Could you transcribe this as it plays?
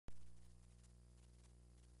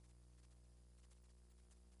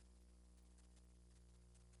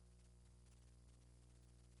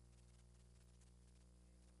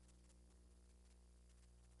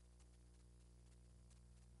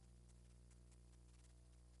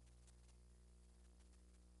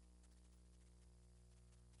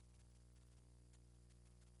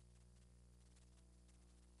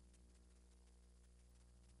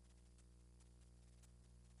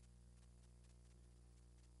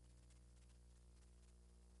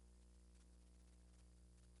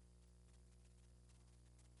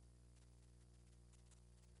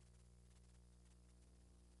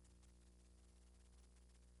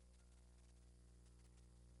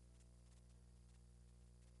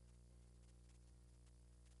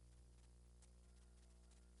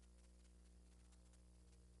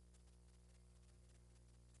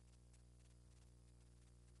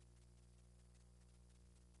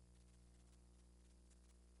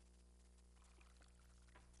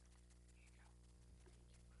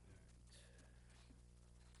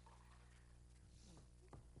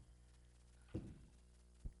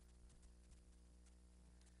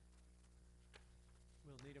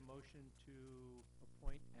entertain a motion to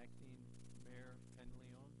appoint acting Mayor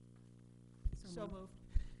Penleon. So moved.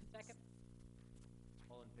 Second.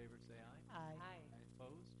 All in favor say aye. Aye. Aye.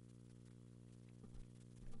 Opposed?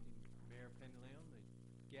 Acting Mayor Penleon, the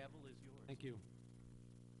gavel is yours. Thank you.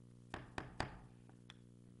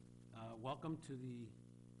 Welcome to the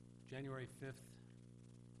January 5th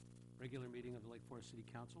regular meeting of the Lake Forest City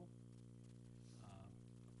Council.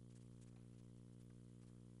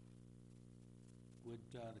 Would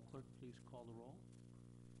the clerk please call the roll?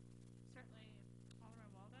 Certainly.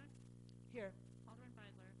 Alderman Walden, Here. Alderman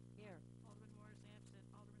Beidler, Here. Alderman Moore is absent,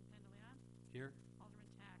 Alderman Pendleon, Here? Alderman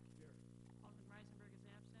Tack. Here. Alderman Reisenberg is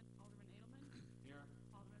absent, Alderman Edelman, Here.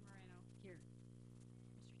 Alderman Moreno. Here.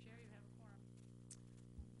 Mr. Chair, you have a quorum.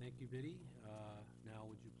 Thank you, Biddy. Now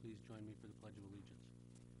would you please join me for the Pledge of Allegiance?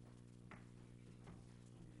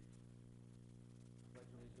 Pledge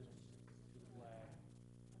allegiance to the flag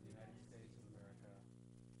of the United States of America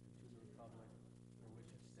and to the republic for which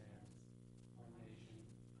it stands, one nation,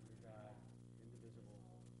 under God, indivisible,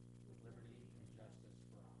 with liberty and justice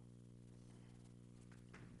for all.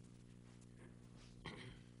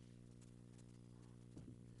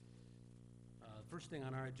 First thing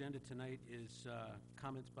on our agenda tonight is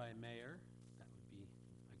comments by mayor. That would be,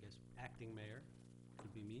 I guess, acting mayor,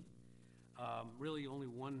 could be me. Really only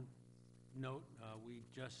one note. We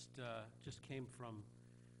just came from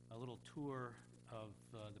a little tour of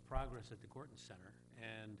the progress at the Gorton Center,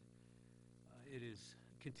 and it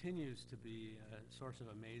continues to be a source of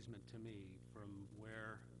amazement to me from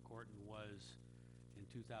where Gorton was in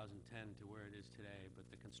 2010 to where it is today.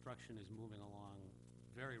 But the construction is moving along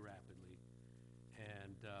very rapidly,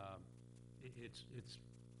 and it's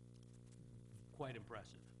quite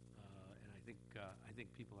impressive. And I think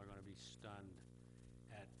people are going to be stunned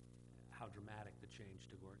at how dramatic the change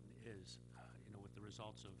to Gorton is. With the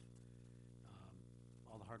results of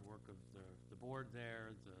all the hard work of the board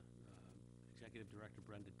there, the executive director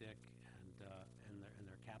Brenda Dick, and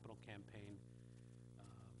their capital campaign.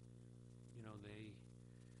 They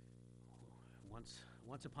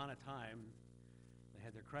once upon a time they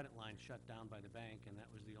had their credit line shut down by the bank, and that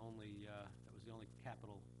was the only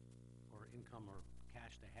capital or income or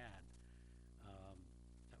cash they had.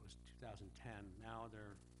 That was 2010. Now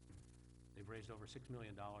they've raised over $6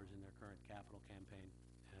 million in their current capital campaign,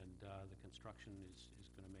 and the construction is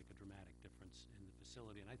going to make a dramatic difference in the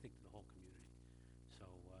facility, and I think to the whole community. So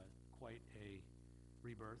quite a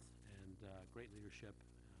rebirth and great leadership.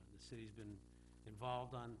 The city's been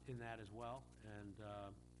involved in that as well, and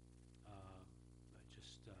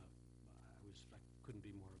I couldn't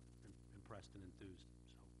be more impressed and enthused.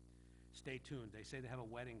 So stay tuned. They say they have a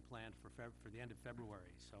wedding planned for the end of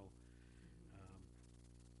February. So.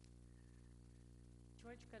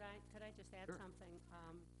 George, could I just add Sure. something?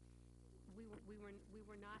 We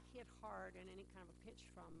were not hit hard in any kind of a pitch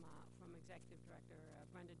from Executive Director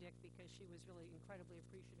Brenda Dick, because she was really incredibly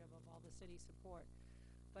appreciative of all the city support.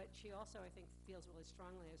 But she also, I think, feels really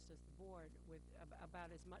strongly, as does the board,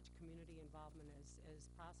 about as much community involvement as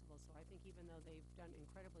possible. So I think even though they've done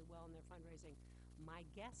incredibly well in their fundraising, my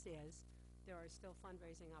guess is there are still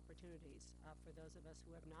fundraising opportunities for those of us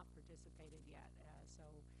who have not participated yet. So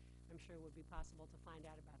I'm sure it would be possible to find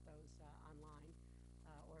out about those online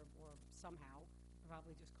or somehow,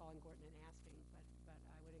 probably just calling Gorton and asking. But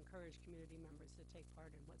I would encourage community members to take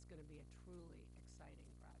part in what's going to be a truly exciting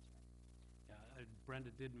project. Brenda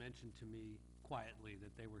did mention to me quietly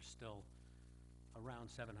that they were still around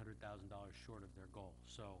 $700,000 short of their goal.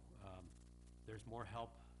 So there's more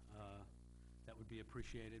help that would be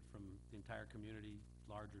appreciated from the entire community.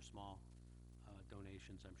 Large or small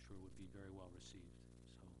donations, I'm sure, would be very well received.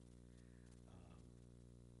 So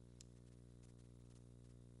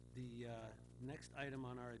the next item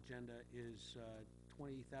on our agenda is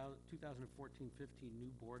 2014-15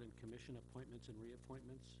 new board and commission appointments and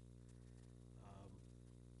reappointments.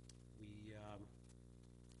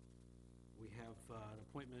 We have an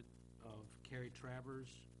appointment of Carrie Travers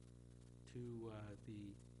to the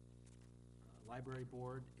library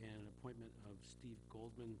board, and an appointment of Steve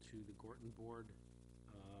Goldman to the Gorton board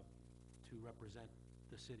to represent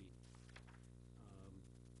the city.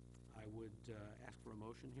 I would ask for a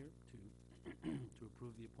motion here to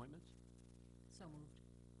approve the appointments. So moved.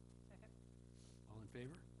 Second. All in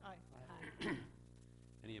favor? Aye. Aye.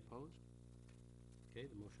 Any opposed? Okay,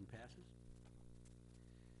 the motion passes.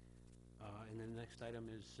 And then the next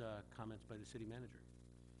item is comments by the city manager.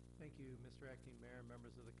 Thank you, Mr. Acting Mayor,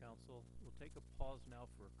 members of the council. We'll take a pause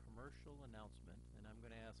now for a commercial announcement, and I'm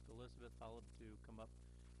going to ask Elizabeth Holub to come up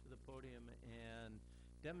to the podium and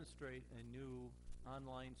demonstrate a new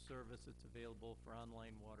online service that's available for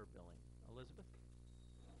online water billing. Elizabeth?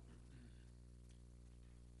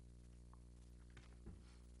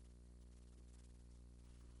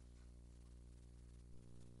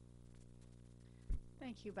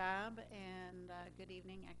 Thank you, Bob, and good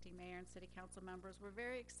evening, Acting Mayor and City Council members. We're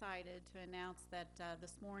very excited to announce that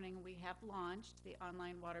this morning we have launched the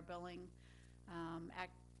online water billing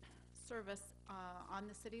service on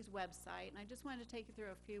the city's website. And I just wanted to take you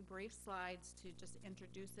through a few brief slides to just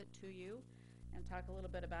introduce it to you and talk a little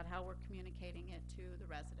bit about how we're communicating it to the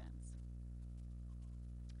residents.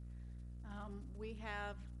 We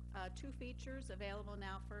have two features available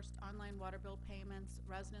now. First, online water bill payments.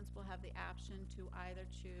 Residents will have the option to either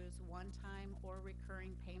choose one-time or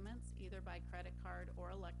recurring payments, either by credit card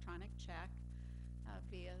or electronic check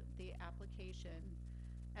via the application,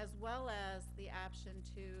 as well as the option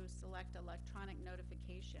to select electronic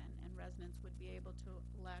notification, and residents would be able to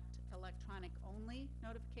elect electronic only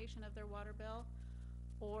notification of their water bill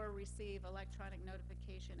or receive electronic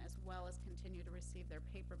notification as well as continue to receive their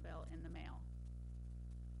paper bill in the mail.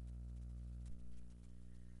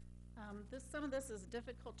 Some of this is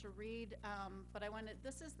difficult to read, but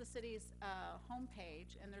this is the city's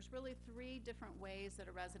homepage, and there's really three different ways that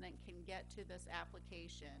a resident can get to this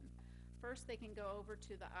application. First, they can go over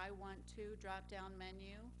to the I Want To drop-down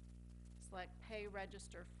menu, select Pay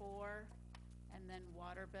Register For, and then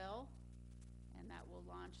Water Bill, and that will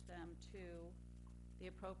launch them to the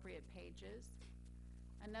appropriate pages.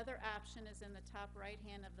 Another option is in the top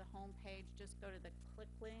right-hand of the home page. Just go to the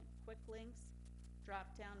Quick Links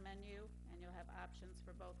drop-down menu, and you'll have options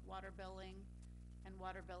for both water billing and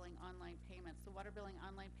water billing online payments. The water billing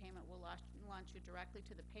online payment will launch you directly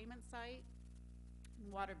to the payment site.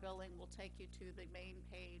 Water billing will take you to the main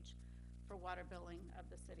page for water billing of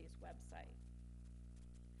the city's website.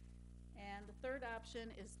 And the third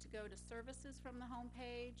option is to go to services from the home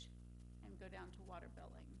page and go down to water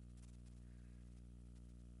billing.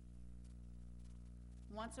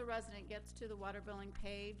 Once a resident gets to the water billing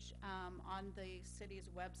page on the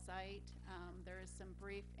city's website, there is some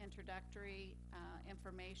brief introductory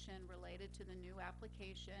information related to the new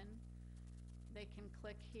application. They can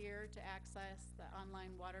click here to access the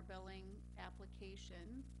online water billing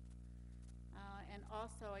application. And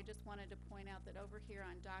also, I just wanted to point out that over here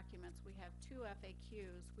on documents, we have two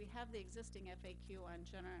FAQs. We have the existing FAQ on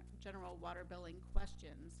general water billing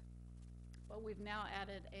questions, but we've now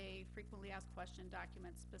added a frequently asked question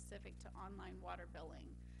document specific to online water billing.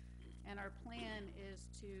 And our plan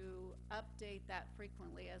is to update that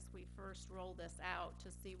frequently as we first roll this out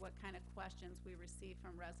to see what kind of questions we receive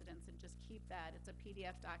from residents, and just keep that. It's a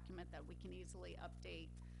PDF document that we can easily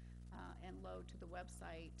update and load to the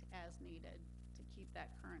website as needed to keep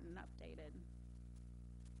that current and updated.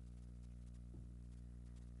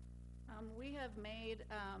 We have made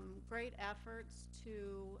great efforts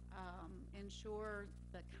to ensure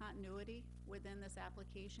the continuity within this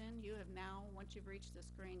application. You have now, once you've reached the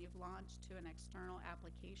screen, you've launched to an external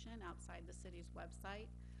application outside the city's website,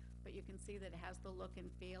 but you can see that it has the look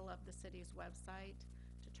and feel of the city's website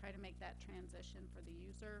to try to make that transition for the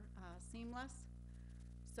user seamless.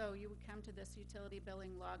 So you would come to this utility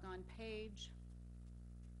billing log-on page.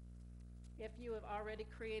 If you have already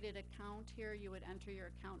created an account here, you would enter your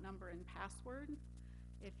account number and password.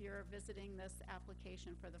 If you're visiting this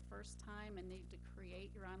application for the first time and need to create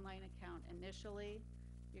your online account initially,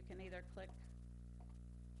 you can either click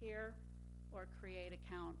here or create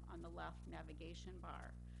account on the left navigation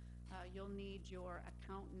bar. You'll need your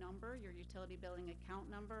account number, your utility billing account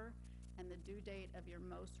number, and the due date of your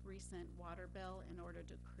most recent water bill in order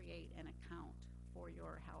to create an account for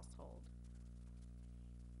your household.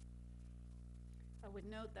 I would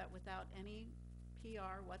note that without any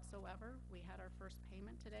PR whatsoever, we had our first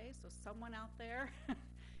payment today, so someone out there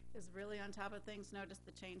is really on top of things. Notice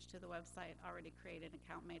the change to the website, already created an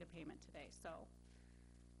account, made a payment today. So,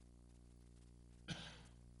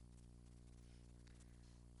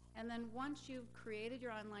 and then once you've created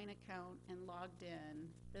your online account and logged in,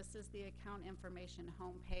 this is the account information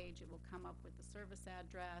homepage. It will come up with the service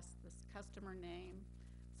address, this customer name,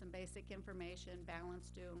 some basic information, balance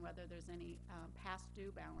due, and whether there's any past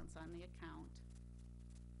due balance on the account.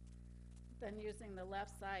 Then using the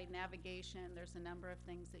left side navigation, there's a number of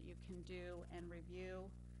things that you can do and review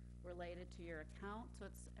related to your account. So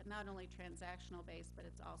it's not only transactional based, but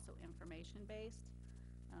it's also information based.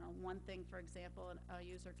 One thing, for example, a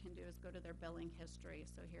user can do is go to their billing history.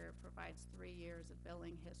 So here it provides 3 years of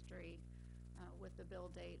billing history with the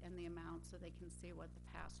bill date and the amount, so they can see what the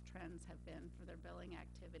past trends have been for their billing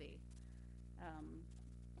activity.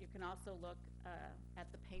 You can also look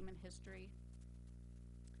at the payment history,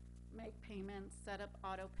 make payments, set up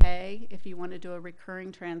auto pay if you want to do a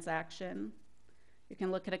recurring transaction. You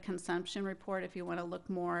can look at a consumption report if you want to look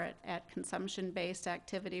more at consumption-based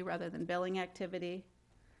activity rather than billing activity.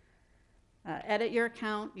 edit your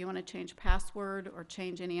account, you want to change password or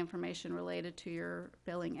change any information related to your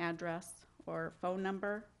billing address or phone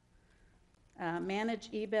number. Manage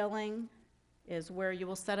e-billing is where you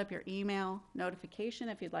will set up your email notification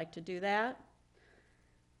if you'd like to do that.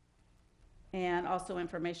 And also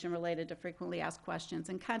information related to frequently asked questions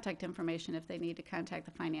and contact information if they need to contact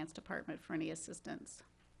the finance department for any assistance.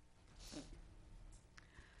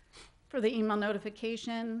 For the email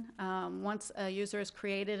notification, once a user has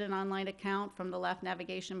created an online account, from the left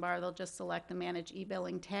navigation bar, they'll just select the Manage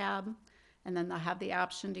e-billing tab, and then they'll have the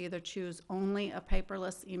option to either choose only a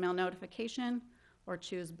paperless email notification or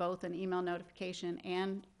choose both an email notification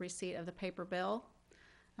and receipt of the paper bill.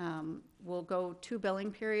 We'll go 2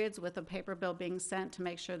 billing periods with a paper bill being sent to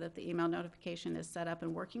make sure that the email notification is set up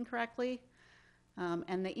and working correctly.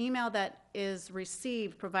 And the email that is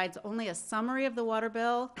received provides only a summary of the water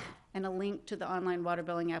bill and a link to the online water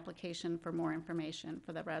billing application for more information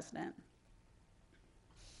for the resident.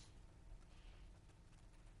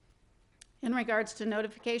 In regards to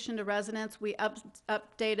notification to residents, we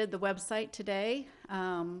updated the website today.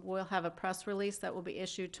 We'll have a press release that will be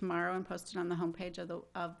issued tomorrow and posted on the homepage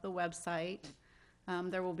of the website.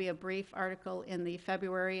 There will be a brief article in the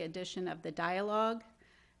February edition of the Dialogue,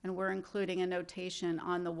 and we're including a notation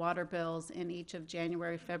on the water bills in each of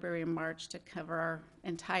January, February, and March to cover our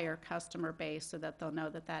entire customer base so that they'll know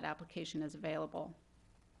that that application is available.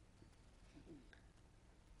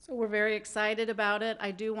 So we're very excited about it. I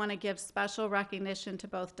do want to give special recognition to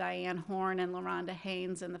both Diane Horn and LaRonda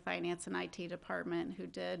Haynes in the Finance and IT Department, who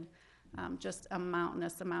did just a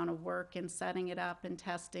mountainous amount of work in setting it up and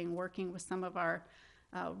testing, working with some of our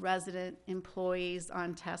resident employees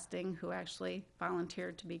on testing who actually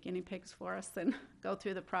volunteered to be guinea pigs for us and go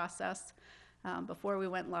through the process before we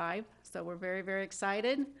went live. So we're very, very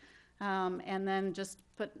excited. And then just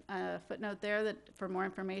put a footnote there that for more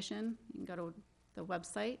information, you can go to the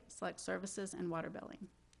website, select services, and water billing.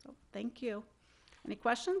 So thank you. Any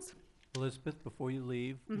questions? Elizabeth, before you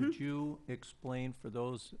leave, Mm-hmm. would you explain for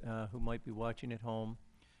those who might be watching at home,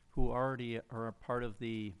 who already are a part of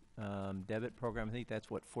the debit program? I think that's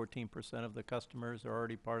what, 14% of the customers are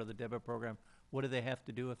already part of the debit program. What do they have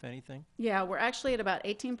to do, if anything? Yeah, we're actually at about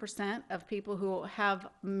 18% of people who have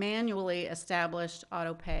manually established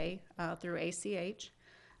auto pay through ACH.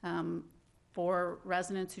 For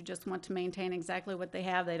residents who just want to maintain exactly what they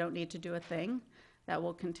have, they don't need to do a thing. That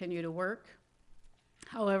will continue to work.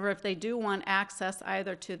 However, if they do want access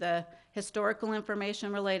either to the historical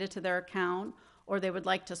information related to their account, or they would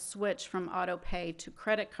like to switch from auto pay to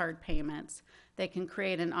credit card payments, they can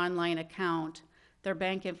create an online account. Their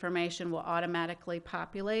bank information will automatically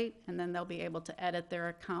populate, and then they'll be able to edit their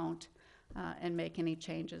account and make any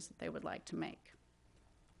changes that they would like to make.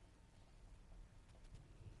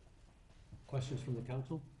 Questions from the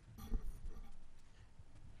council?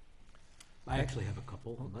 I actually have a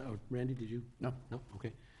couple. Randy, did you? No. No?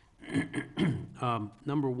 Okay.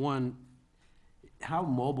 Number one, how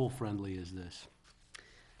mobile-friendly is this?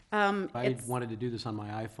 If I It's- wanted to do this on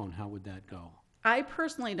my iPhone, how would that go? I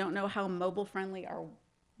personally don't know how mobile-friendly our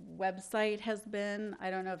website has been.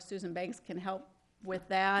 I don't know if Susan Banks can help with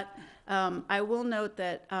that. I will note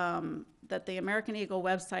that, that the American Eagle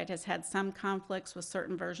website has had some conflicts with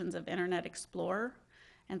certain versions of Internet Explorer.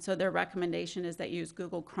 And so their recommendation is that you use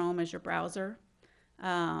Google Chrome as your browser.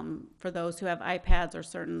 For those who have iPads or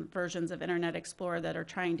certain versions of Internet Explorer that are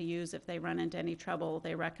trying to use, if they run into any trouble,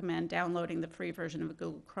 they recommend downloading the free version of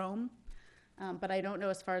Google Chrome. But I don't know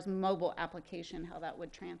as far as mobile application, how that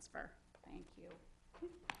would transfer. Thank you.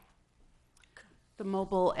 The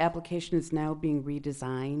mobile application is now being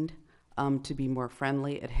redesigned to be more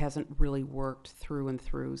friendly. It hasn't really worked through and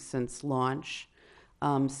through since launch.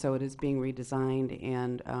 So it is being redesigned,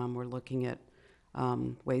 and we're looking at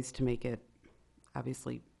ways to make it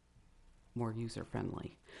obviously more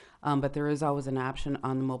user-friendly. But there is always an option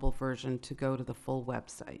on the mobile version to go to the full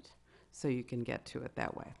website, so you can get to it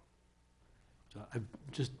that way. So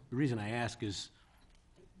the reason I ask is,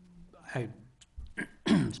 I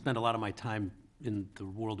spend a lot of my time in the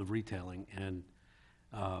world of retailing, and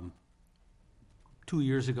 2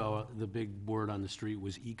 years ago, the big word on the street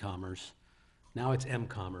was e-commerce. Now it's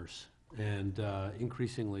m-commerce, and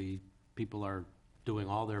increasingly, people are doing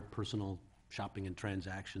all their personal shopping and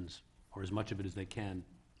transactions, or as much of it as they can,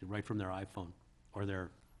 right from their iPhone, or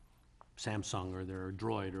their Samsung, or their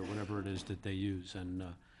Droid, or whatever it is that they use, and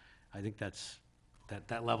I think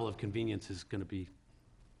that level of convenience is going to be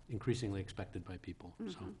increasingly expected by people.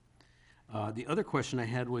 Mm-hmm. So, the other question I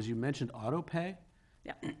had was, you mentioned auto pay,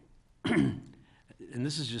 Yeah. and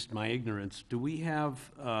this is just my ignorance. Do we have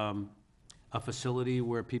a facility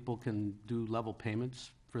where people can do level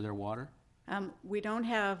payments for their water? We don't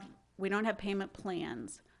have payment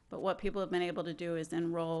plans, but what people have been able to do is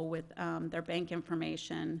enroll with their bank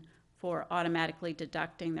information for automatically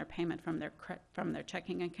deducting their payment from their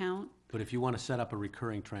checking account. But if you want to set up a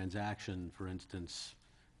recurring transaction, for instance,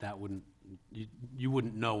 that wouldn't, you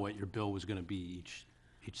wouldn't know what your bill was going to be each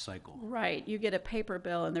cycle. Right, you get a paper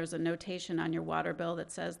bill and there's a notation on your water bill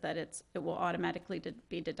that says that it will automatically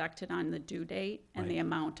be deducted on the due date and the Right.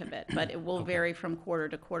 amount of it, but it will Okay. vary from quarter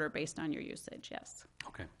to quarter based on your usage, yes.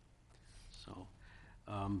 Okay. So,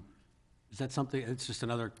 is that something, it's just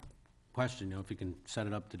another question, if you can set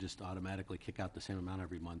it up to just automatically kick out the same amount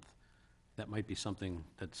every month, that might be something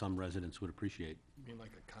that some residents would appreciate. You mean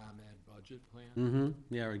like a ComEd budget plan?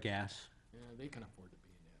 Mm-hmm, yeah, or gas. Yeah, they can afford to be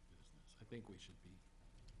in that business. I think we should be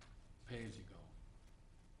pay-as-you-go.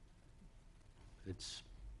 It's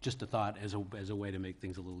just a thought as a way to make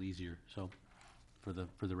things a little easier, so, for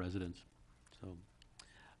the residents,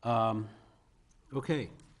 so. Okay,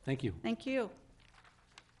 thank you. Thank you.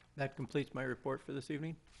 That completes my report for this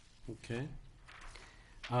evening. Okay.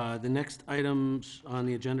 The next items on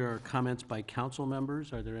the agenda are comments by council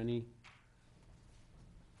members. Are there any?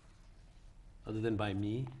 Other than by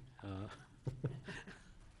me,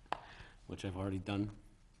 which I've already done,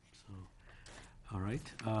 so, all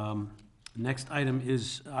right. Next item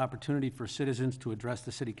is opportunity for citizens to address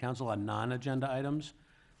the city council on non-agenda items.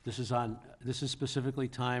 This is specifically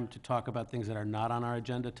time to talk about things that are not on our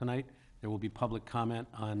agenda tonight. There will be public comment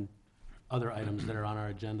on other items that are on our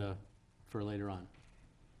agenda for later on.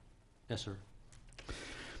 Yes, sir.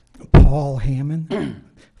 Paul Hammond,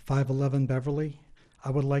 511 Beverly. I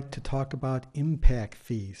would like to talk about impact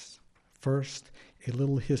fees. First, a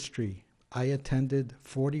little history. I attended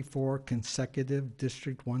 44 consecutive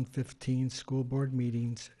District 115 school board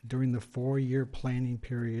meetings during the 4-year planning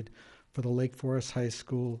period for the Lake Forest High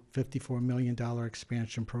School $54 million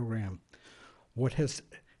expansion program. What has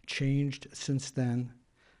changed since then?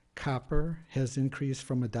 Copper has increased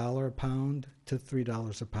from $1 a pound to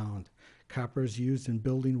 $3 a pound. Copper is used in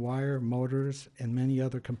building wire, motors, and many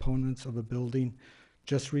other components of a building.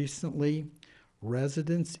 Just recently,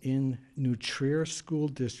 residents in New Trier School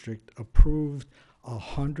District approved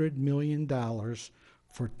 $100 million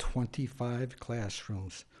for 25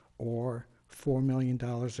 classrooms, or $4 million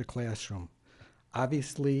a classroom.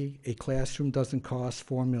 Obviously, a classroom doesn't cost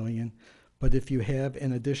 $4 million, but if you have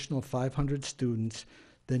an additional 500 students,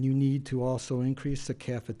 then you need to also increase the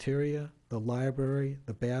cafeteria, the library,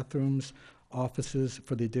 the bathrooms, offices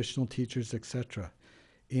for the additional teachers, etc.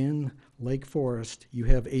 In Lake Forest, you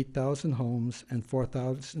have 8,000 homes and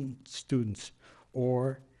 4,000 students,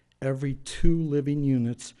 or every 2 living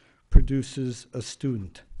units produces a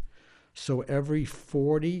student. So every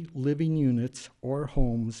 40 living units or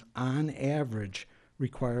homes on average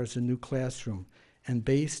requires a new classroom. And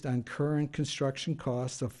based on current construction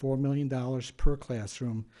costs of $4 million per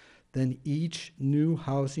classroom, then each new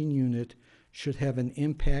housing unit should have an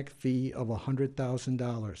impact fee of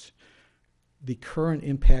 $100,000. The current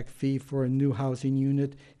impact fee for a new housing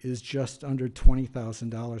unit is just under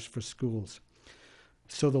 $20,000 for schools.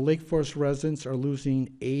 So the Lake Forest residents are losing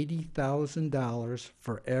 $80,000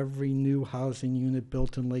 for every new housing unit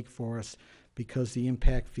built in Lake Forest because the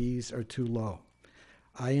impact fees are too low.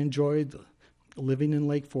 I enjoyed living in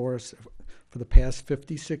Lake Forest for the past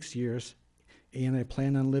 56 years, and I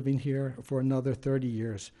plan on living here for another 30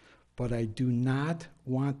 years. But I do not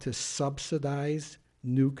want to subsidize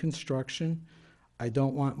new construction. I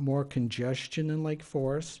don't want more congestion in Lake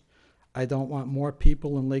Forest. I don't want more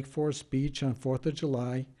people in Lake Forest Beach on 4th of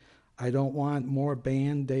July. I don't want more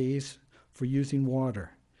banned days for using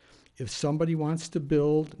water. If somebody wants to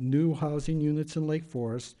build new housing units in Lake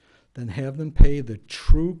Forest, then have them pay the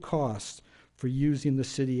true cost for using the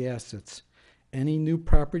city assets. Any new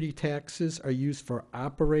property taxes are used for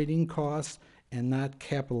operating costs and not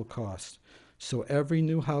capital costs. So every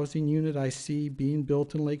new housing unit I see being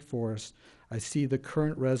built in Lake Forest, I see the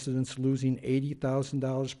current residents losing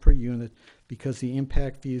 $80,000 per unit because the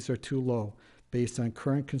impact fees are too low based on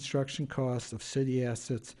current construction costs of city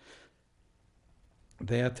assets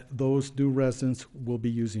that those new residents will be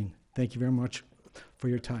using. Thank you very much for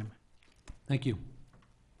your time. Thank you.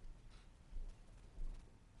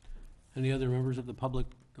 Any other members of the public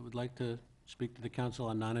that would like to speak to the council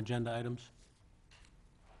on non-agenda items?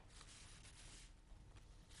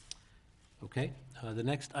 Okay, the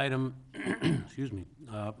next item, excuse me,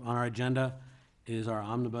 on our agenda is our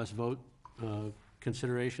omnibus vote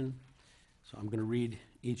consideration. So I'm going to read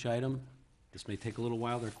each item. This may take a little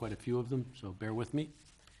while. There are quite a few of them, so bear with me.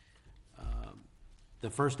 The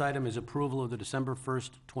first item is approval of the December 1st,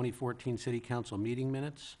 2014 City Council meeting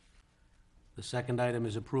minutes. The second item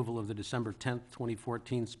is approval of the December 10th,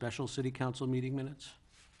 2014 special city council meeting minutes.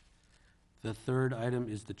 The third item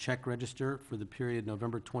is the check register for the period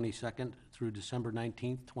November 22nd through December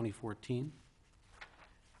 19th, 2014.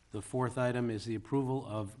 The fourth item is the approval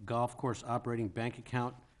of golf course operating bank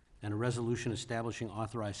account and a resolution establishing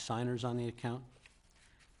authorized signers on the account.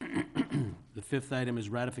 The fifth item is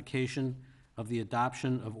ratification of the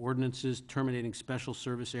adoption of ordinances terminating special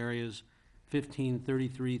service areas 15,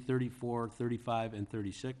 33, 34, 35, and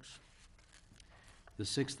 36. The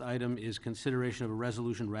sixth item is consideration of a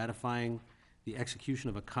resolution ratifying the execution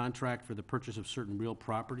of a contract for the purchase of certain real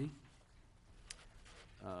property.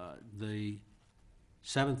 The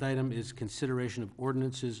seventh item is consideration of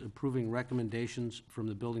ordinances approving recommendations from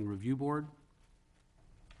the Building Review Board.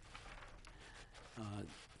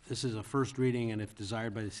 This is a first reading, and if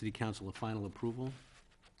desired by the City Council, a final approval.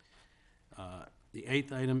 The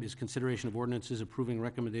eighth item is consideration of ordinances approving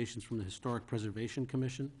recommendations from the Historic Preservation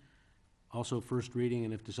Commission. Also first reading,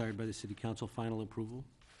 and if desired by the City Council, final approval.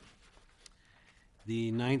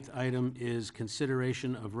 The ninth item is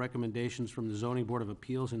consideration of recommendations from the Zoning Board of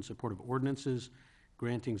Appeals in support of ordinances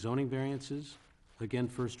granting zoning variances. Again,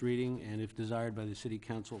 first reading, and if desired by the City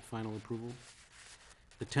Council, final approval.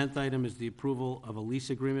 The 10th item is the approval of a lease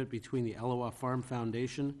agreement between the Elawha Farm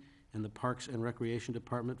Foundation and the Parks and Recreation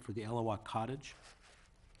Department for the Elawha Cottage.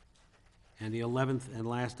 And the 11th and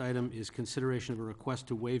last item is consideration of a request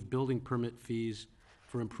to waive building permit fees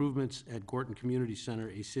for improvements at Gorton Community Center,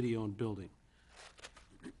 a city-owned building.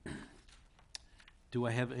 Do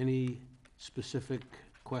I have any specific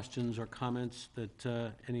questions or comments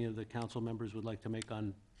that any of the council members would like to make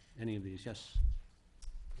on any of these? Yes?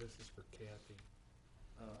 This is for Kathy.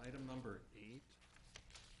 Item number 8.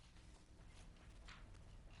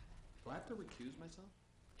 Do I have to recuse myself?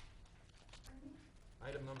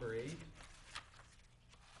 Item number 8.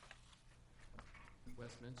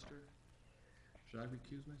 Westminster. Should I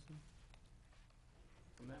recuse myself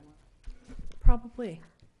from that one? Probably.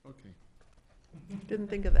 Okay. Didn't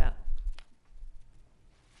think of that.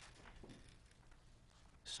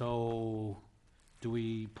 So, do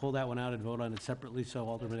we pull that one out and vote on it separately so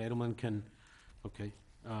Alderman Edelman can, okay.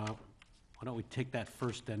 Why don't we take that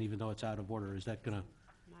first then, even though it's out of order? Is that gonna,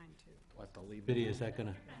 Mine too. What, the leave? Biddy, is that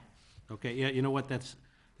gonna? Okay, yeah, you know what, that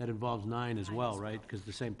involves 9 as well, right? Because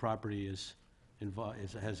the same property has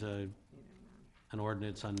an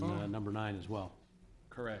ordinance on number 9 as well.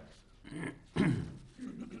 Correct.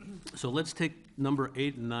 So let's take number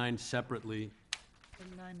 8 and 9 separately.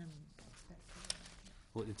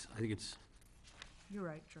 Well, I think it's You're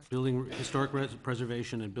right, George. Building, Historic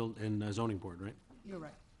Preservation and Zoning Board, right? You're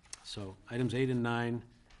right. So items 8 and 9,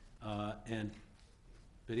 and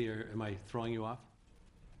Biddy, am I throwing you off?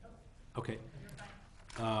 Okay.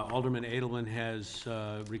 Alderman Edelman has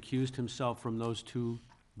recused himself from those 2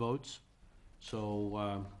 votes,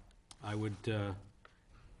 so I would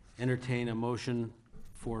entertain a motion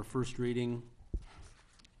for first reading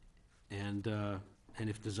and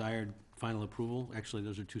if desired, final approval. Actually,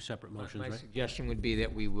 those are 2 separate motions, My right? suggestion would be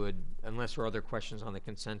that we would, unless there are other questions on the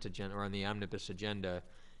consent agenda or on the omnibus agenda,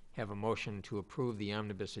 have a motion to approve the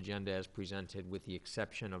omnibus agenda as presented with the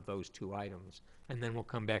exception of those 2 items. And then we'll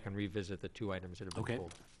come back and revisit the 2 items that have been Okay.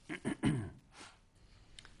 pulled.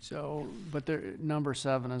 So, but there, number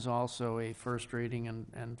 7 is also a first reading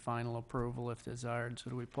and final approval if desired. So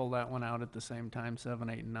do we pull that one out at the same time? 7,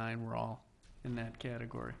 8, and 9 were all in that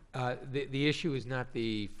category. The issue is not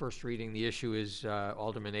the first reading. The issue is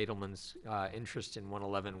Alderman Edelman's interest in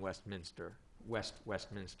 111 Westminster.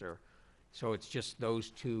 So it's just those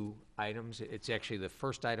 2 items. It's actually the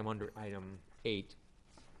first item under item 8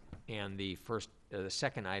 and the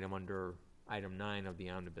second item under item 9 of the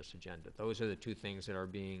omnibus agenda. Those are the 2 things that are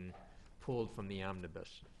being pulled from the omnibus.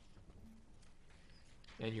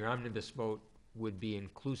 And your omnibus vote would be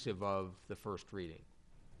inclusive of the first reading.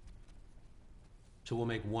 So we'll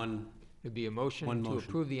make one, It'd be a motion One to motion.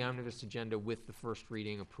 approve the omnibus agenda with the first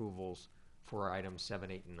reading approvals for items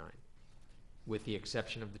 7, 8, and 9, with the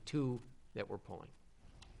exception of the 2 that we're pulling.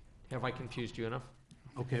 Have I confused you enough?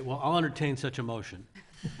 okay, well, I'll entertain such a motion.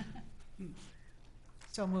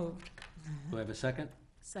 So moved. Do I have a second?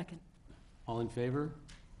 Second. All in favor?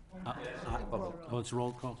 Oh, it's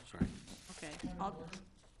roll call, sorry. Okay.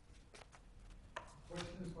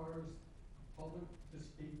 Question as far as public to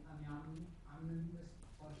speak on the omnibus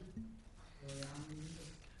budget, or the omnibus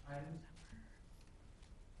items?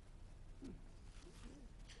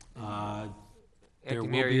 There Acting will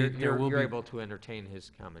Mayor, be- you're- there will you're be- able to entertain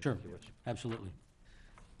his comment Sure, if you wish. absolutely.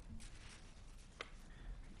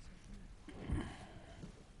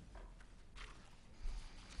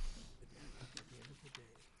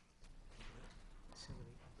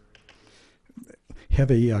 have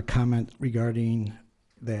a comment regarding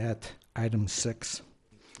that item 6.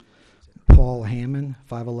 Paul Hammond,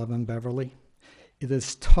 511 Beverly. It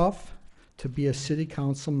is tough to be a city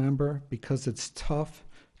council member because it's tough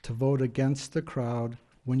to vote against the crowd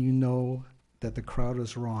when you know that the crowd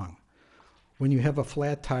is wrong. When you have a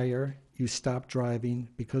flat tire, you stop driving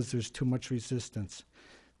because there's too much resistance.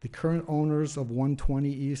 The current owners of 120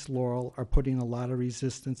 East Laurel are putting a lot of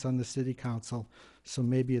resistance on the city council, so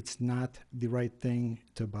maybe it's not the right thing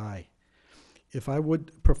to buy. If I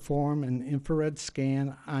would perform an infrared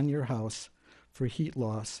scan on your house for heat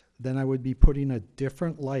loss, then I would be putting a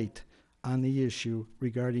different light on the issue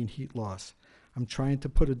regarding heat loss. I'm trying to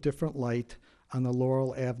put a different light on the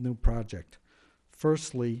Laurel Avenue project.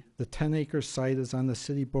 Firstly, the 10-acre site is on the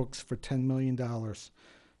city books for $10 million.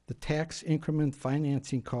 The tax increment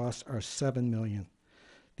financing costs are $7 million.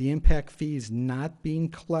 The impact fees not being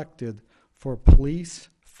collected for police,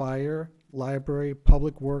 fire, library,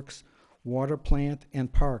 public works, water plant,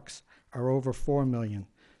 and parks are over $4 million.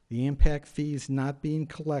 The impact fees not being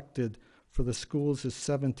collected for the schools is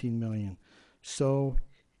 $17 million. So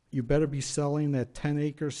you better be selling that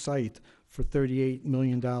 10-acre site for $38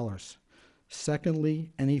 million.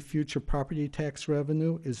 Secondly, any future property tax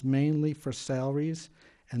revenue is mainly for salaries,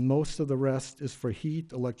 and most of the rest is for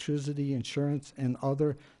heat, electricity, insurance, and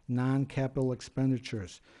other non-capital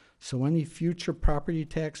expenditures. So any future property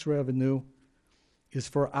tax revenue is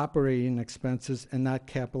for operating expenses and not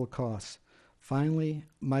capital costs. Finally,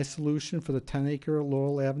 my solution for the 10-acre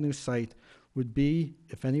Laurel Avenue site would be,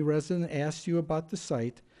 if any resident asks you about the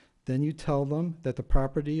site, then you tell them that the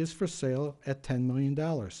property is for sale at $10 million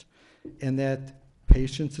and that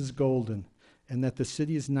patience is golden and that the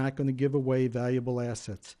city is not going to give away valuable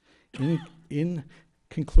assets. In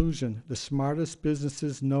conclusion, the smartest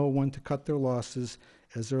businesses know when to cut their losses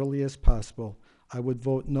as early as possible. I would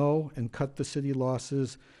vote no and cut the city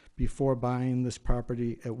losses before buying this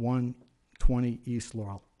property at 120 East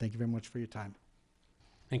Laurel. Thank you very much for your time.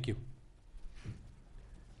 Thank you.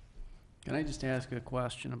 Can I just ask a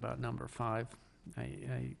question about number 5?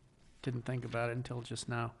 I didn't think about it until just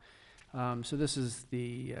now. So this is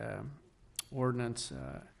the ordinance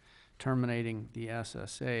terminating the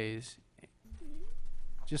SSAs.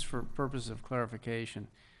 Just for purpose of clarification,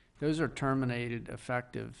 those are terminated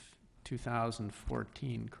effective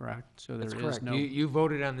 2014, correct? So there That's is correct. no... You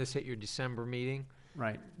voted on this at your December meeting.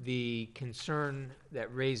 Right. The concern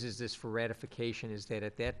that raises this for ratification is that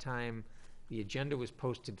at that time, the agenda was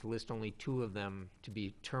posted to list only 2 of them to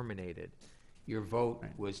be terminated. Your vote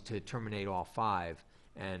was to terminate all 5,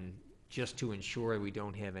 and just to ensure we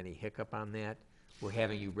don't have any hiccup on that, we're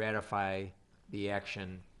having you ratify the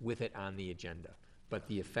action with it on the agenda. But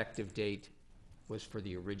the effective date was for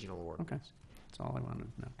the original ordinance. That's all I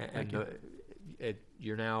wanted to know. And Thank you.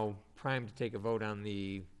 you're now primed to take a vote on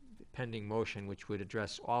the pending motion, which would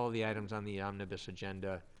address all of the items on the omnibus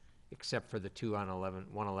agenda, except for the 2 on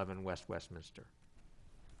 111 West Westminster.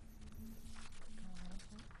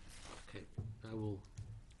 Okay, I will,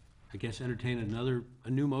 I guess, entertain a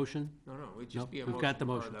new motion? No, it'd just Nope, be a we've motion got the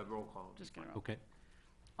for motion. the roll call. Just gonna roll. Okay.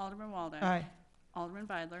 Alderman Walden. Aye. Alderman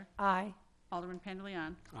Beidler. Aye. Alderman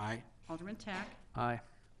Pandeleon. Aye. Alderman Tack. Aye.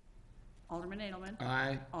 Alderman Edelman.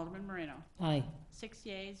 Aye. Alderman Moreno. Aye. 6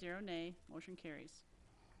 yea, 0 nay, motion carries.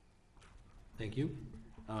 Thank you.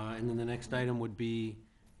 And then the next item would be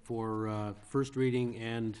for first reading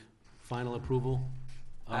and final approval.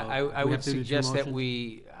 I We would have to do 2 suggest that motions?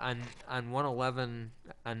 we, on 111,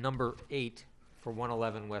 on number 8 for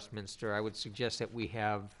 111 Westminster, I would suggest that we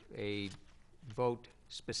have a vote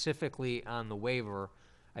specifically on the waiver.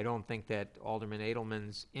 I don't think that Alderman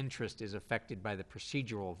Edelman's interest is affected by the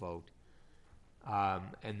procedural vote.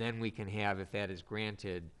 And then we can have, if that is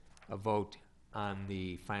granted, a vote on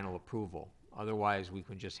the final approval. Otherwise, we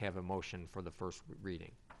can just have a motion for the first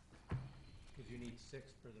reading. Because you need 6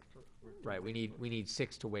 for the first. Right, we need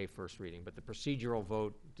 6 to waive first reading, but the procedural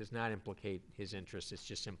vote does not implicate his interest, it's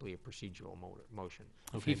just simply a procedural motion.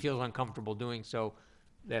 If he Okay. feels uncomfortable doing so,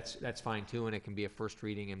 that's fine too, and it can be a first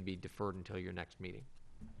reading and be deferred until your next meeting.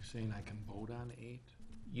 You're saying I can vote on 8?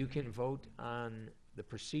 You can vote on the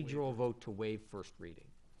procedural vote to waive first reading.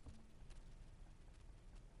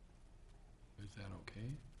 Is that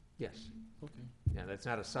okay? Yes. Okay. Yeah, that's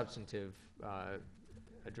not a substantive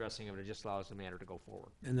addressing of it, it just allows the matter to go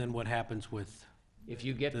forward. And then what happens with, If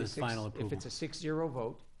you get The the six, final if approval. it's a 6-0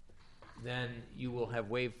 vote, then you will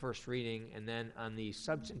have waived first reading, and then on the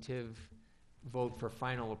substantive vote for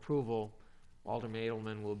final approval, Alderman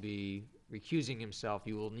Edelman will be recusing himself.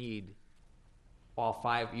 You will need all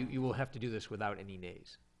 5, you will have to do this without any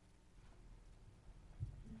nays.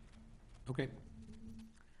 okay.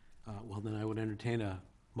 Well, then I would entertain a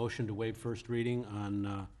motion to waive first reading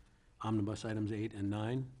on omnibus items 8 and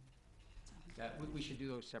 9. We should do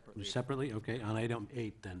those separately. Separately, okay, on item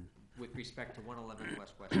 8 then. With respect to 111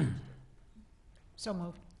 West Westminster. So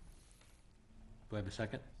moved. Do I have a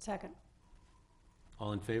second? Second.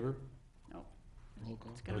 All in favor? Nope. Roll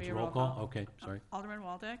call. It's gonna Oh, be it's a roll call. Okay, sorry. Alderman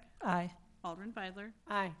Waldeck, Aye. Alderman Beidler,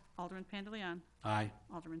 Aye. Alderman Pandeleon, Aye.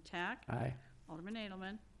 Alderman Tack, Aye. Alderman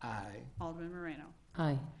Edelman, Aye. Alderman Moreno.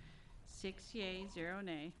 Aye. 6 yea, 0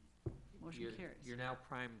 nay. Motion carries. You're now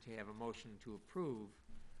primed to have a motion to approve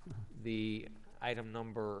the item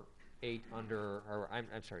number 8 under, or I'm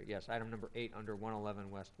sorry, yes, item number 8 under 111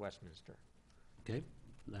 West Westminster. Okay,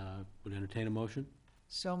 would entertain a motion?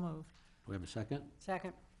 So moved. Do we have a second?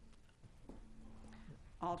 Second.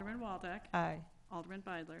 Alderman Waldeck, Aye. Alderman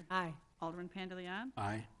Beidler, Aye. Alderman Pandeleon,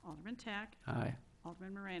 Aye. Alderman Tack, Aye.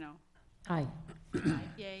 Alderman Moreno. Aye. 5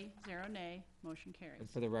 yea, 0 nay. Motion carries. And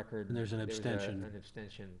for the record. And there's an there was abstention. An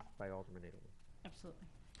abstention by Alderman Edelman. Absolutely.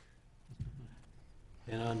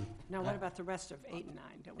 And on, Now, what about the rest of 8 and 9?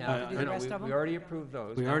 Don't we Now, have to do the rest of we them? already approved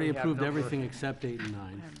those. we Now already have approved number- everything except 8 and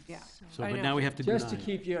 9. Yeah. So, I but know. now we have to do 9. Just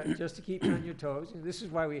to keep you on your toes. And this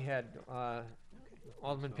is why we had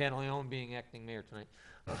Alderman Pantaleon being acting mayor tonight.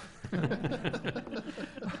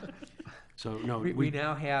 So, no, We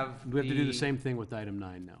now have. we have to do the same thing with item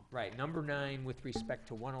 9 now. Right, number 9, with respect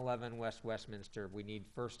to 111 West Westminster, we need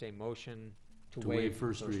first a motion to To waive waive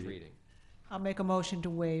first first reading. reading. I'll make a motion to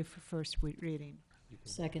waive first reading.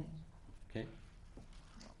 Second. Okay?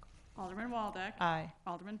 Alderman Waldeck, Aye.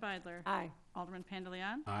 Alderman Beidler, Aye. Alderman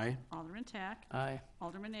Pandeleon, Aye. Alderman Tack, Aye.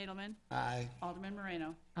 Alderman Edelman, Aye. Alderman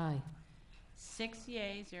Moreno. Aye. 6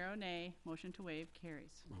 yea, 0 nay. Motion to waive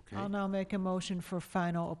carries. Okay. I'll now make a motion for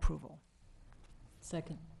final approval.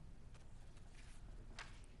 Second.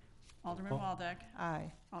 Alderman Waldeck,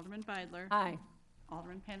 Aye. Alderman Beidler, Aye.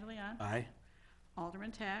 Alderman Pandeleon, Aye.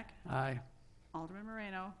 Alderman Tack, Aye. Alderman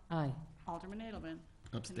Moreno, Aye. Alderman Edelman.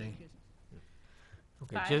 Abstain.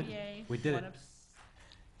 Okay, 5 yea, We did 1 it.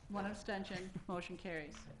 one abstention. Motion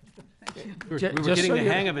carries. We were Ju- just getting so the you-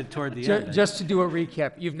 hang of it toward the end. Just to do a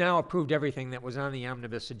recap, you've now approved everything that was on the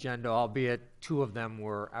omnibus agenda, albeit 2 of them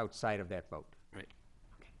were outside of that vote. Right.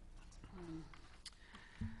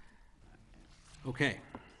 Okay.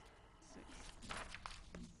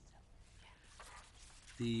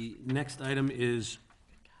 The next item is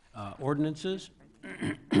ordinances.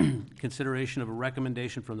 Consideration of a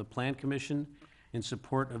recommendation from the Plan Commission in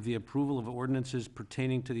support of the approval of ordinances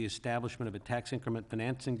pertaining to the establishment of a tax increment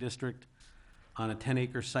financing district on a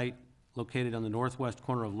 10-acre site located on the northwest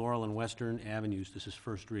corner of Laurel and Western Avenues. This is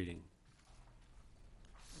first reading.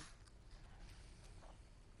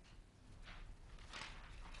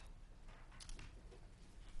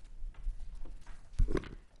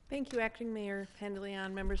 Thank you, Acting Mayor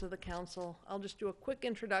Pandeleon, members of the council. I'll just do a quick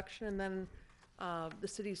introduction, and then the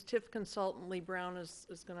city's TIF consultant, Lee Brown, is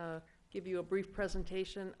going to give you a brief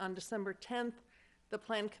presentation. On December 10th, the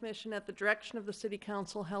Plan Commission, at the direction of the City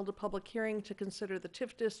Council, held a public hearing to consider the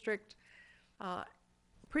TIF district.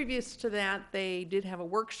 Previous to that, they did have a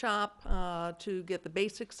workshop to get the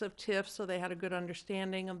basics of TIF, so they had a good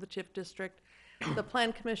understanding of the TIF district. The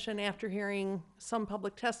Plan Commission, after hearing some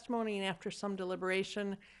public testimony and after some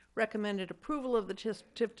deliberation, recommended approval of the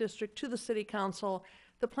TIF district to the City Council.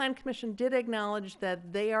 The Plan Commission did acknowledge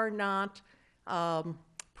that they are not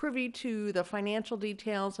privy to the financial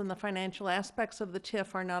details, and the financial aspects of the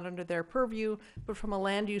TIF are not under their purview, but from a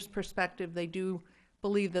land use perspective, they do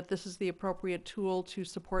believe that this is the appropriate tool to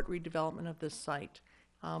support redevelopment of this site.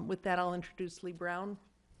 With that, I'll introduce Lee Brown.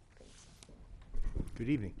 Good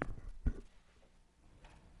evening.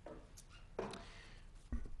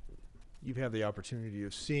 You've had the opportunity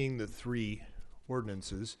of seeing the 3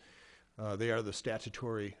 ordinances. They are the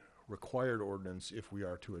statutory required ordinance if we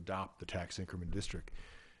are to adopt the tax increment district.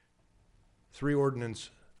 3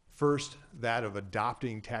 ordinance, first, that of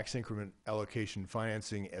adopting tax increment allocation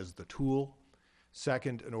financing as the tool.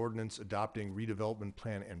 Second, an ordinance adopting redevelopment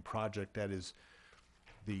plan and project, that is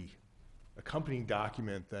the accompanying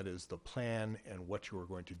document, that is the plan and what you are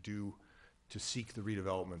going to do to seek the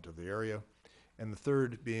redevelopment of the area. And the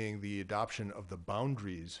third being the adoption of the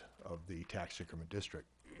boundaries of the tax increment district.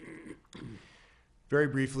 Very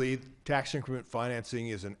briefly, tax increment financing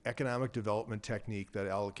is an economic development technique that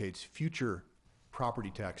allocates future property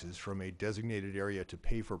taxes from a designated area to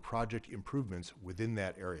pay for project improvements within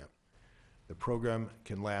that area. The program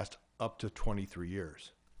can last up to 23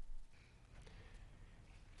 years.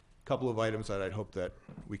 A couple of items that I'd hope that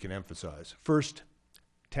we can emphasize. First,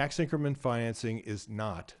 tax increment financing is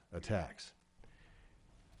not a tax.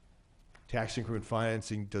 Tax increment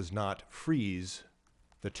financing does not freeze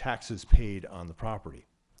the taxes paid on the property.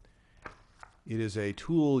 It is a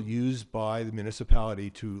tool used by the municipality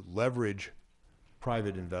to leverage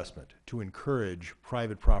private investment, to encourage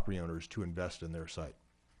private property owners to invest in their site.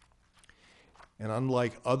 And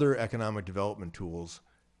unlike other economic development tools,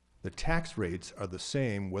 the tax rates are the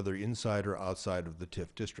same whether inside or outside of the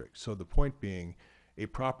TIF district. So the point being, a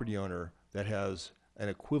property owner that has an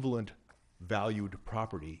equivalent valued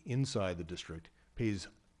property inside the district pays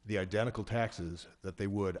the identical taxes that they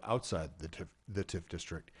would outside the TIF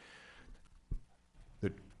district.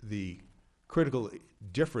 The critical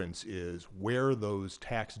difference is where those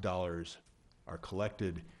tax dollars are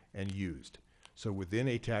collected and used. So within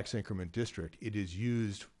a tax increment district, it is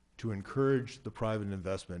used to encourage the private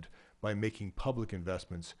investment by making public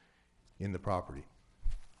investments in the property.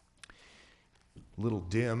 A little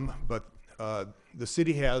dim, but the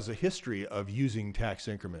city has a history of using tax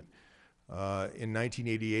increment. In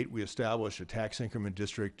 1988, we established a tax increment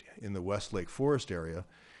district in the West Lake Forest area,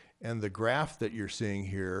 and the graph that you're seeing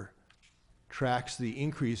here tracks the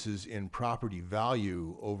increases in property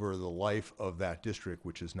value over the life of that district,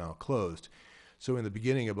 which is now closed. So in the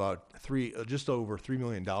beginning, about just over $3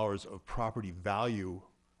 million of property value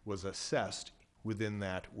was assessed within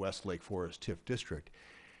that West Lake Forest TIF district.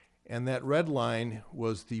 And that red line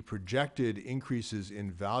was the projected increases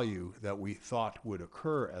in value that we thought would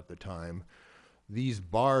occur at the time. These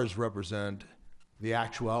bars represent the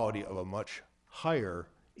actuality of a much higher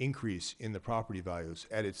increase in the property values.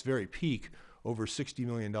 At its very peak, over $60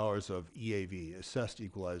 million of EAV, assessed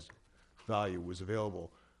equalized value, was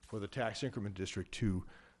available for the tax increment district to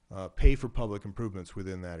pay for public improvements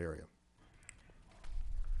within that area.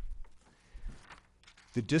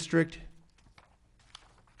 The district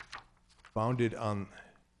bounded on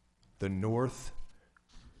the north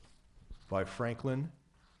by Franklin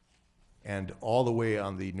and all the way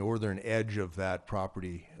on the northern edge of that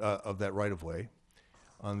property, of that right-of-way,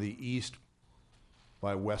 on the east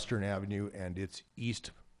by Western Avenue and its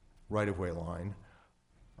east right-of-way line,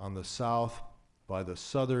 on the south by the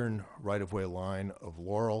southern right-of-way line of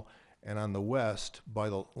Laurel, and on the west by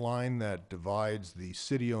the line that divides the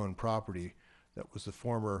city-owned property that was the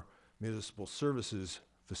former municipal services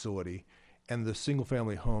facility and the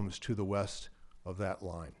single-family homes to the west of that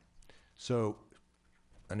line. So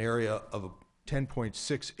an area of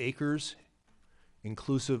 10.6 acres,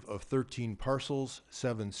 inclusive of 13 parcels,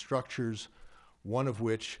 7 structures,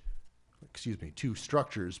 two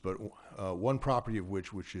structures, but one property of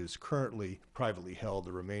which is currently privately held,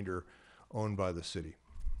 the remainder owned by the city.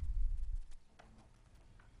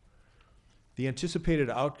 The anticipated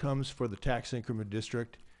outcomes for the tax increment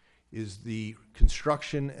district is the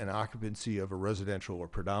construction and occupancy of a residential or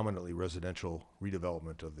predominantly residential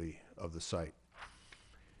redevelopment of the site.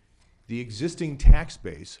 The existing tax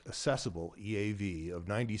base, assessable EAV of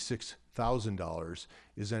 $96,000,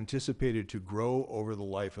 is anticipated to grow over the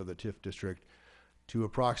life of the TIF district to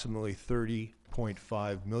approximately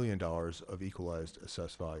 $30.5 million of equalized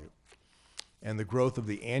assessed value. And the growth of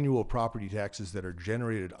the annual property taxes that are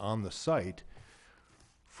generated on the site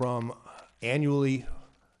from annually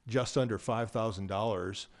just under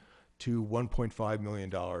 $5,000 to $1.5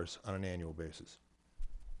 million on an annual basis.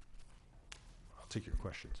 I'll take your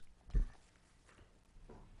questions.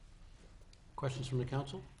 Questions from the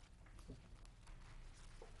council?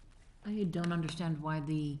 I don't understand why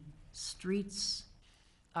the streets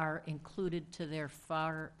are included to their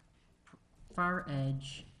far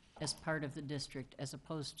edge as part of the district as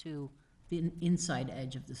opposed to the inside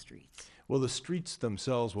edge of the streets. Well, the streets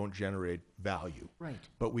themselves won't generate value. Right.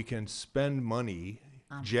 But we can spend money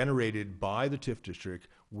generated by the TIF district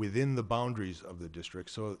within the boundaries of the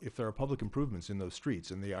district. So if there are public improvements in those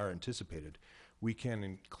streets, and they are anticipated, we can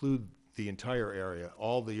include the entire area,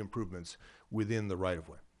 all the improvements within the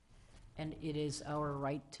right-of-way. And it is our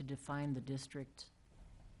right to define the district?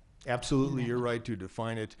 Absolutely, you're right to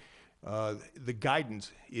define it. The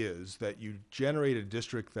guidance is that you generate a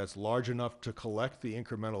district that's large enough to collect the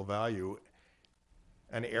incremental value,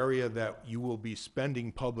 an area that you will be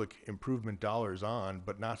spending public improvement dollars on,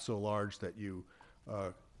 but not so large that you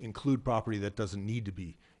include property that doesn't need to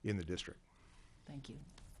be in the district. Thank you.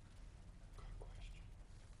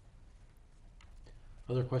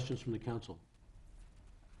 Other questions from the council?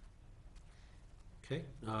 Okay,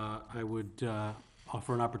 I would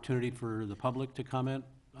offer an opportunity for the public to comment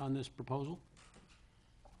on this proposal.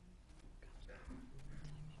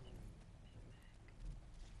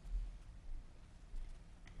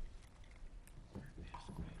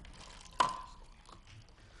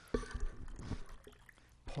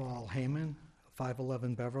 Paul Heyman,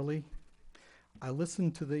 511 Beverly. I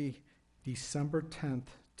listened to the December 10th,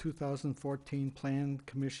 2014 Plan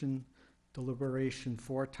Commission deliberation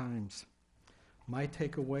 4 times. My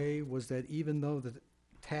takeaway was that even though the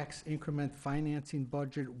tax increment financing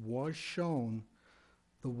budget was shown,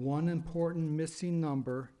 the one important missing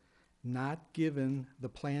number not given the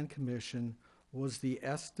Plan Commission was the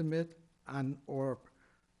estimate on or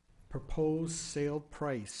proposed sale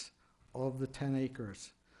price of the 10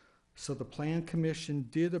 acres. So the Plan Commission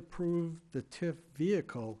did approve the TIF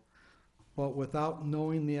vehicle, but without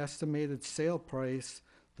knowing the estimated sale price,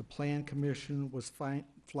 the Plan Commission was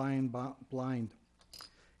flying blind.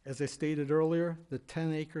 As I stated earlier, the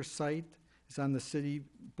 10-acre site is on the city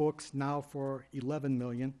books now for $11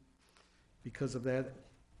 million because of that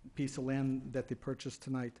piece of land that they purchased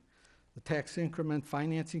tonight. The tax increment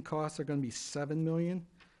financing costs are going to be $7 million.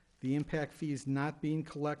 The impact fees not being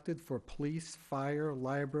collected for police, fire,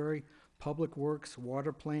 library, public works,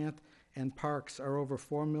 water plant, and parks are over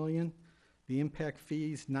 $4 million. The impact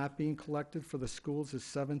fees not being collected for the schools is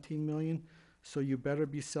 $17 million. So you better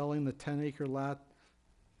be selling the 10-acre lot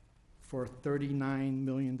for $39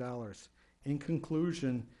 million. In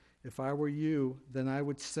conclusion, if I were you, then I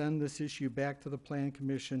would send this issue back to the Plan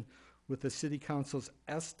Commission with the City Council's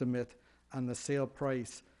estimate on the sale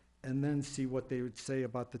price, and then see what they would say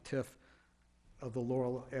about the TIF of the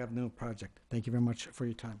Laurel Avenue project. Thank you very much for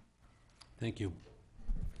your time. Thank you.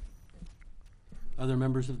 Other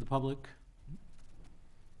members of the public?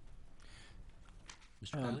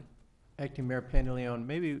 Mr. Kiley? Acting Mayor Pantaleon,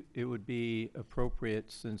 maybe it would be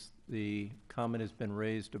appropriate, since the comment has been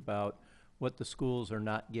raised about what the schools are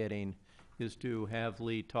not getting, is to have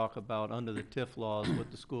Lee talk about, under the TIF laws,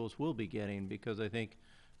 what the schools will be getting, because I think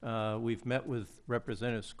we've met with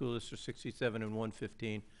representatives, School District 67 and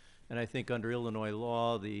 115, and I think under Illinois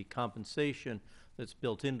law, the compensation that's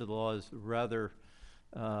built into the law is rather,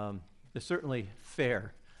 is certainly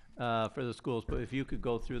fair for the schools, but if you could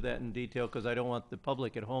go through that in detail, because I don't want the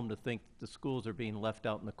public at home to think the schools are being left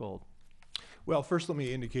out in the cold. Well, first let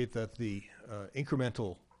me indicate that the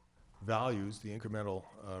incremental values, the incremental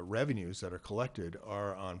revenues that are collected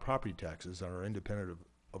are on property taxes and are independent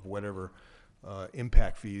of whatever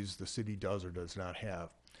impact fees the city does or does not have.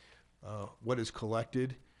 What is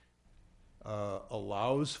collected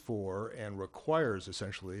allows for and requires,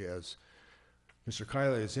 essentially, as Mr.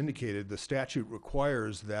 Kiley has indicated, the statute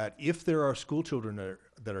requires that if there are school children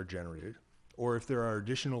that are generated, or if there are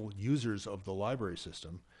additional users of the library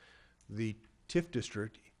system, the TIF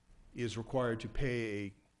district is required to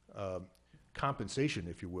pay a compensation,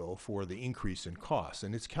 if you will, for the increase in costs.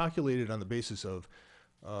 And it's calculated on the basis of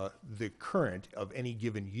the current of any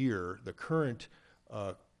given year, the current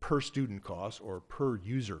per student costs or per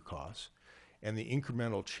user costs, and the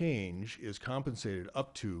incremental change is compensated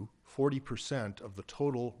up to 40% of the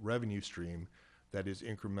total revenue stream that is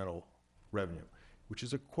incremental revenue, which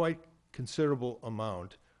is a quite considerable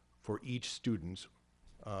amount for each student,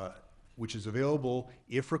 which is available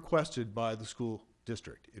if requested by the school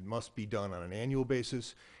district. It must be done on an annual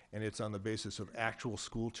basis, and it's on the basis of actual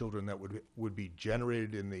school children that would be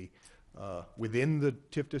generated in the within the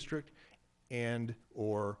TIF district, and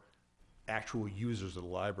or actual users of the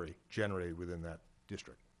library generated within that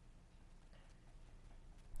district.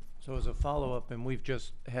 So as a follow-up, and we've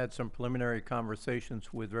just had some preliminary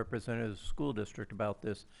conversations with representatives of the school district about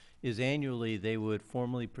this, is annually they would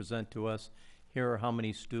formally present to us, here are how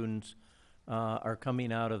many students are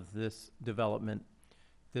coming out of this development.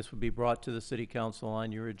 This would be brought to the city council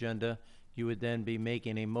on your agenda. You would then be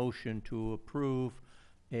making a motion to approve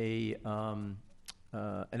an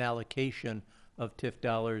allocation of TIF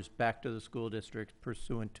dollars back to the school district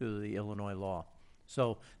pursuant to the Illinois law.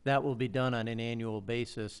 So that will be done on an annual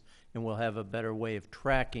basis, and we'll have a better way of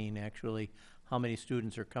tracking, actually, how many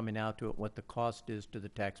students are coming out to it, what the cost is to the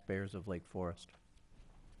taxpayers of Lake Forest.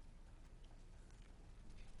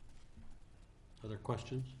 Other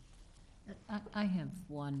questions? I have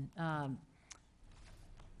one.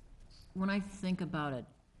 When I think about a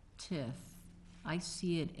TIF, I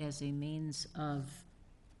see it as a means of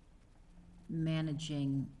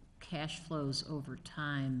managing cash flows over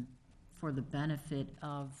time for the benefit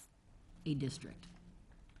of a district.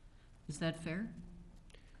 Is that fair?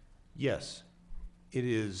 Yes, it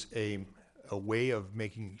is a way of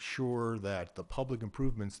making sure that the public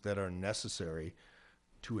improvements that are necessary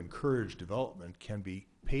to encourage development can be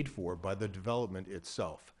paid for by the development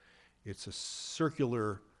itself. It's a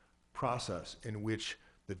circular process in which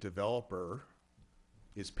the developer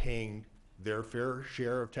is paying their fair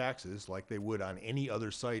share of taxes like they would on any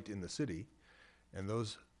other site in the city, and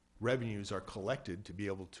those revenues are collected to be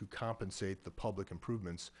able to compensate the public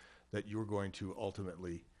improvements that you're going to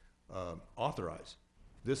ultimately authorize.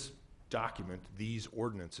 This document, these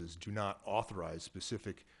ordinances do not authorize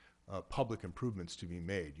specific public improvements to be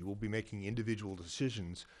made. You will be making individual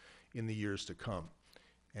decisions in the years to come.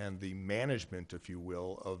 And the management, if you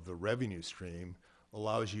will, of the revenue stream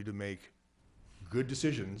allows you to make good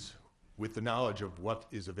decisions with the knowledge of what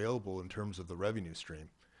is available in terms of the revenue stream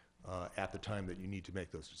at the time that you need to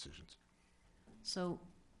make those decisions. So,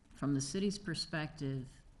 from the city's perspective,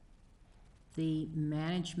 the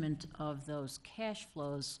management of those cash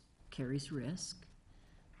flows carries risk.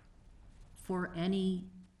 For any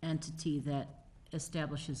entity that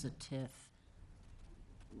establishes a TIF,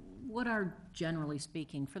 what are, generally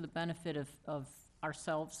speaking, for the benefit of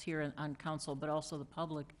ourselves here on council, but also the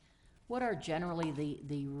public, what are generally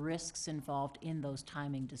the risks involved in those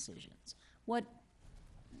timing decisions? What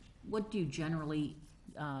do you generally,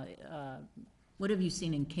 what have you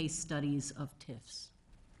seen in case studies of TIFs?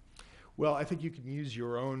 Well, I think you can use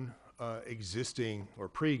your own existing or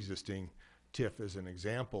pre-existing TIF as an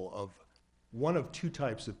example of one of two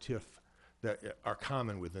types of TIF that are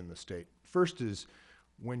common within the state. First is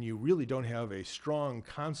when you really don't have a strong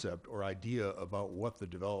concept or idea about what the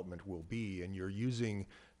development will be, and you're using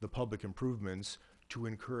the public improvements to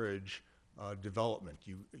encourage development.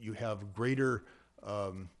 You have greater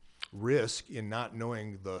risk in not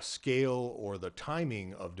knowing the scale or the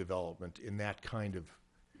timing of development in that kind of.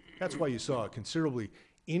 That's why you saw a considerably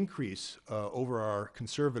increase over our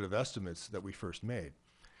conservative estimates that we first made.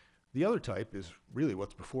 The other type is really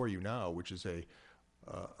what's before you now, which is a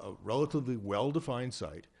relatively well-defined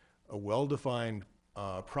site, a well-defined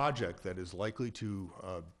project that is likely to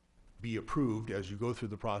be approved as you go through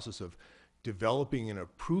the process of developing an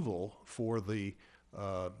approval for the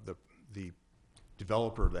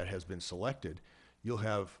developer that has been selected. You'll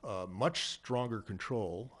have much stronger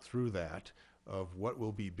control through that of what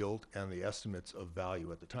will be built and the estimates of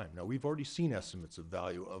value at the time. Now, we've already seen estimates of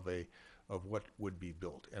value of what would be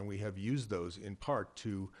built, and we have used those in part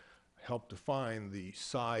to help define the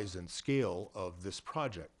size and scale of this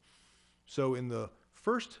project. So in the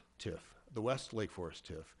first TIF, the West Lake Forest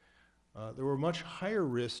TIF, there were much higher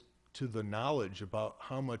risks to the knowledge about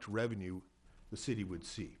how much revenue the city would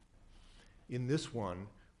see. In this one,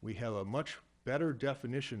 we have a much better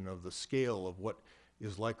definition of the scale of what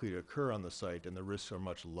is likely to occur on the site, and the risks are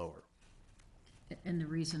much lower. And the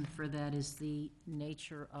reason for that is the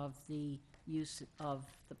nature of the use of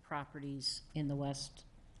the properties in the West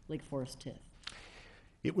Lake Forest TIF.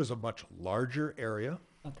 It was a much larger area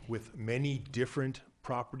Okay. with many different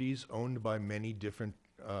properties owned by many different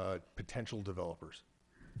potential developers.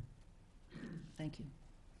 Thank you.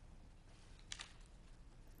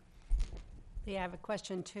 Yeah, I have a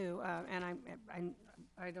question too, and I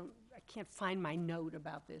can't find my note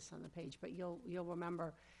about this on the page, but you'll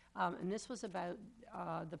remember. And this was about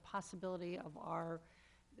the possibility of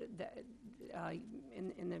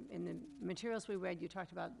in the materials we read, you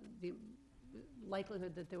talked about the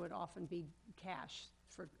likelihood that there would often be cash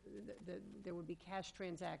there would be cash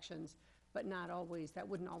transactions, but not always. That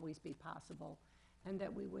wouldn't always be possible, and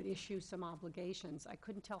that we would issue some obligations. I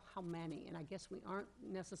couldn't tell how many, and I guess we aren't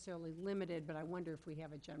necessarily limited, but I wonder if we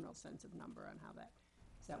have a general sense of number on how that.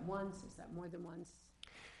 Is that once? Is that more than once?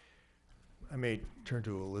 I may turn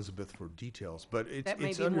to Elizabeth for details, but That may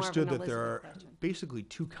it's be more of understood an that there are Elizabeth question. basically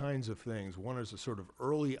two kinds of things. One is a sort of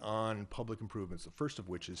early on public improvements, the first of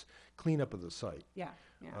which is cleanup of the site. Yeah,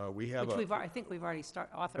 yeah. We have Which I think we've already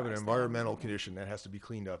authorized. have an that. environmental condition that has to be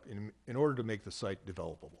cleaned up in order to make the site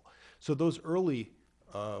developable. So those early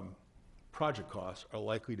project costs are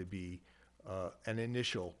likely to be an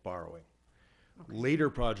initial borrowing. Okay. Later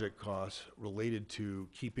project costs related to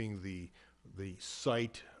keeping the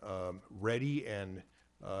site ready and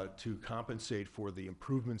to compensate for the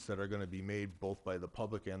improvements that are going to be made both by the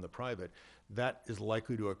public and the private, that is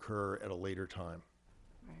likely to occur at a later time.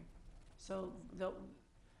 Right. So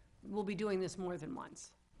we'll be doing this more than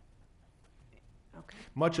once. Okay.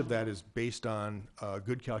 Much of that is based on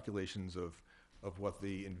good calculations of what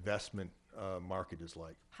the investment market is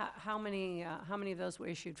like. How many of those were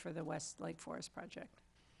issued for the West Lake Forest project?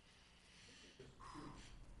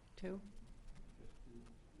 2?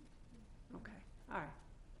 Okay, all right.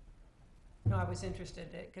 No, I was interested,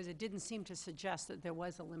 because it didn't seem to suggest that there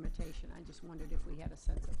was a limitation. I just wondered if we had a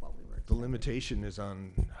sense of what we were The expecting. limitation is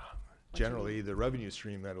on generally the revenue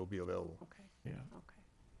stream that will be available. Okay, Yeah. okay.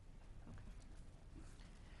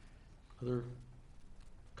 Other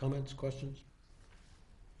comments, questions?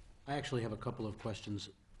 I actually have a couple of questions.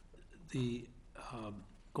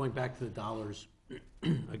 Going back to the dollars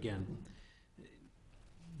again,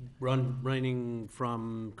 running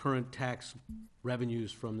from current tax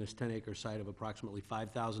revenues from this 10-acre site of approximately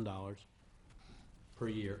 $5,000 per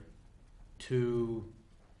year, to,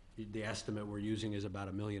 the estimate we're using is about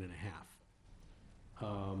 $1.5 million.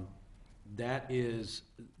 That is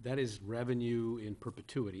revenue in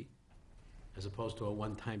perpetuity, as opposed to a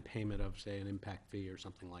one-time payment of, say, an impact fee or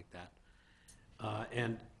something like that.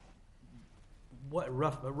 And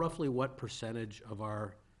roughly what percentage of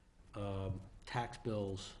our tax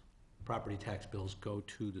bills, property tax bills, go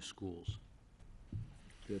to the schools?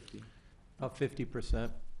 50. About 50%,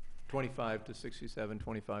 25 to 67,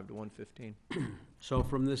 25 to 115. So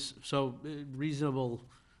from this, reasonable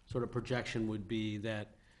sort of projection would be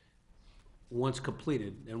that once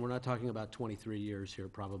completed, and we're not talking about 23 years here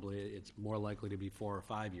probably, it's more likely to be 4 or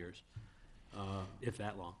 5 years, if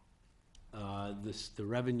that long. The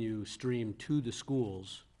revenue stream to the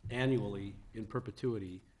schools annually in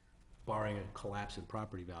perpetuity, barring a collapse in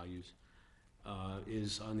property values,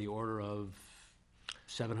 is on the order of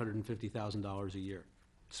 $750,000 a year.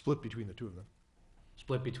 Split between the two of them.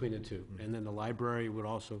 Split between the two. And then the library would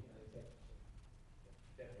also,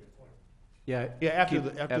 Yeah, after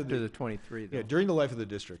after the 23, though. Yeah, during the life of the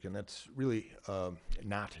district, and that's really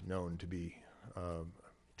not known to be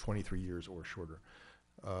 23 years or shorter.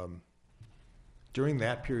 During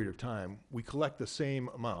that period of time, we collect the same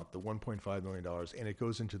amount, the $1.5 million, and it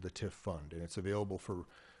goes into the TIF fund, and it's available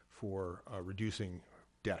for reducing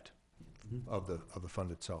debt of the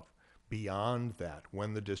fund itself. Beyond that,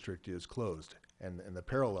 when the district is closed, and the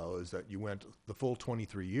parallel is that you went the full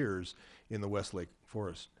 23 years in the Westlake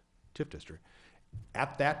Forest TIF district.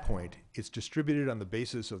 At that point, it's distributed on the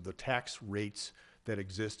basis of the tax rates that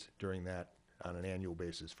exist during that on an annual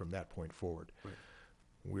basis from that point forward. Right.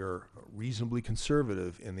 We're reasonably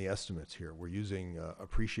conservative in the estimates here. We're using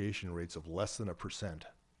appreciation rates of less than 1%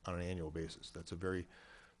 on an annual basis. That's a very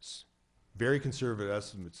conservative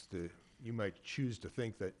estimates. You might choose to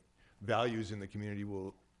think that values in the community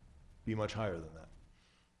will be much higher than that.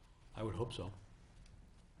 I would hope so.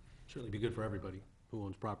 Certainly be good for everybody who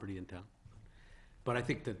owns property in town. But I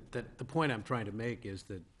think that the point I'm trying to make is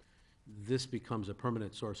that this becomes a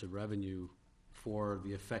permanent source of revenue for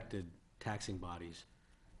the affected taxing bodies,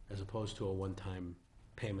 as opposed to a one-time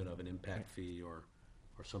payment of an impact fee or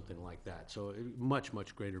something like that. So much,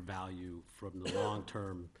 much greater value from the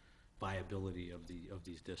long-term viability of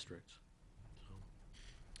these districts.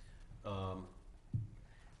 So,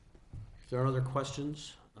 if there are other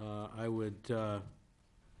questions, I would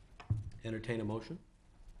entertain a motion.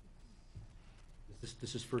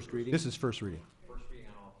 This is first reading? This is first reading. First reading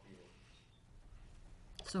on all 3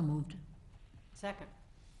 ordinances. So moved. Second.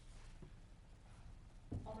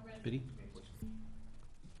 Alderman, Biddy? Oh, I had it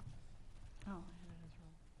as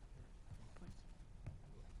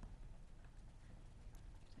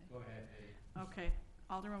roll. Go ahead, Eddie. okay.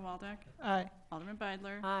 Alderman Waldeck, Aye. Alderman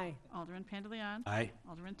Beidler, Aye. Alderman Pandeleon, Aye.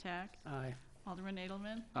 Alderman Tack, Aye. Alderman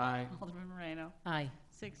Edelman, Aye. Alderman Moreno. Aye.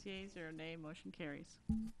 6 yeas, 0 nay, motion carries.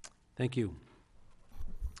 Thank you.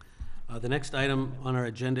 The next item on our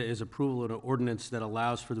agenda is approval of an ordinance that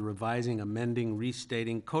allows for the revising, amending,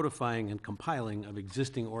 restating, codifying, and compiling of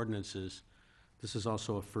existing ordinances. This is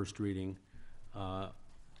also a first reading. Mr.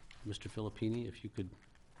 Filippini, if you could.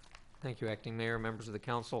 Thank you, Acting Mayor, members of the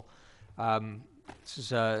council. This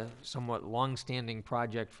is a somewhat long-standing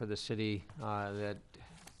project for the city that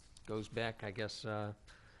goes back, I guess,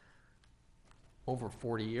 over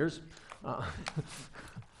 40 years.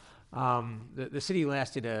 The city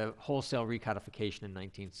lasted a wholesale recodification in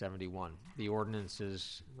 1971. The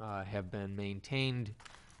ordinances have been maintained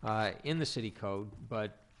in the city code,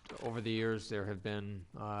 but over the years there have been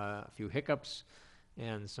a few hiccups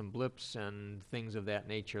and some blips and things of that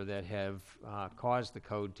nature that have caused the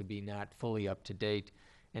code to be not fully up to date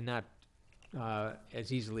and not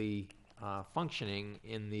as easily functioning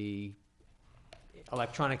in the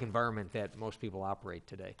electronic environment that most people operate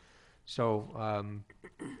today. So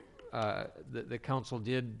the council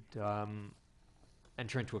did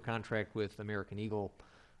enter into a contract with American Eagle,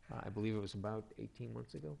 I believe it was about 18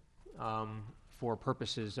 months ago, for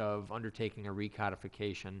purposes of undertaking a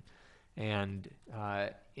recodification, and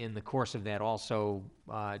in the course of that also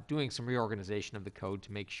doing some reorganization of the code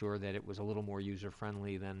to make sure that it was a little more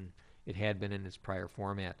user-friendly than it had been in its prior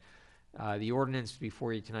format. The ordinance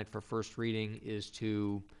before you tonight for first reading is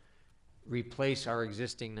to replace our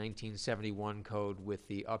existing 1971 code with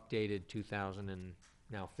the updated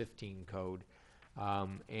 2015 code.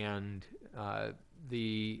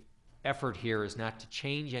 The effort here is not to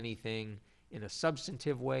change anything in a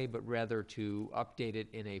substantive way, but rather to update it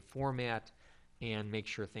in a format and make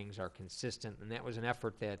sure things are consistent. And that was an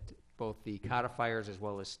effort that both the codifiers as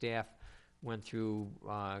well as staff went through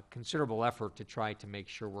considerable effort to try to make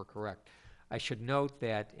sure we're correct. I should note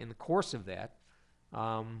that in the course of that,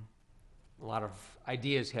 a lot of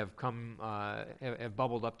ideas have come, have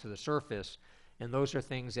bubbled up to the surface, and those are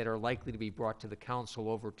things that are likely to be brought to the council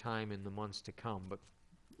over time in the months to come. But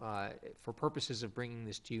for purposes of bringing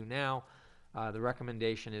this to you now, the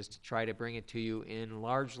recommendation is to try to bring it to you in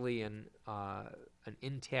largely an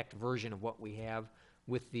intact version of what we have,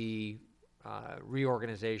 with the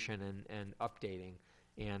reorganization and updating,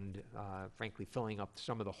 and frankly filling up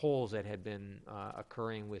some of the holes that had been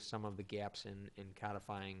occurring with some of the gaps in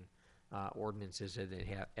codifying ordinances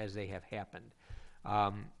as they have happened.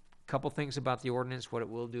 Couple things about the ordinance. What it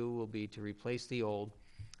will do will be to replace the old.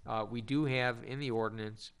 We do have in the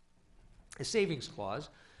ordinance a savings clause,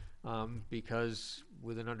 because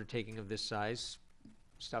with an undertaking of this size,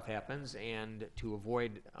 stuff happens, and to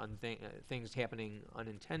avoid things happening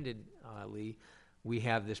unintendedly, we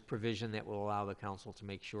have this provision that will allow the council to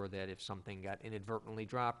make sure that if something got inadvertently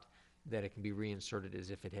dropped, that it can be reinserted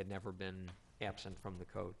as if it had never been absent from the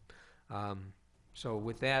code. So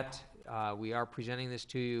with that, we are presenting this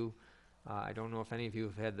to you. I don't know if any of you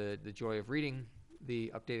have had the joy of reading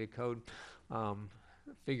the updated code.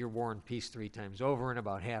 Figure War and Peace 3 times over, and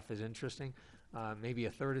about half is interesting. Maybe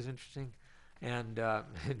a third is interesting. And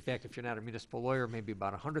in fact, if you're not a municipal lawyer, maybe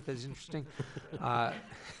about 100th is interesting.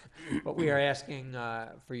 But we are asking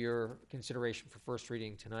for your consideration for first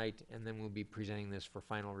reading tonight, and then we'll be presenting this for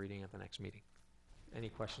final reading at the next meeting. Any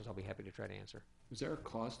questions, I'll be happy to try to answer. Is there a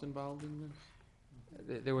cost involved in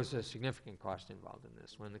this? There was a significant cost involved in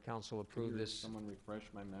this. When the council approved this, Someone refresh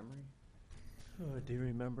my memory? Oh, do you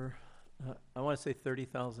remember? I want to say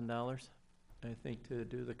 $30,000, I think, to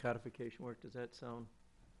do the codification work. Does that sound?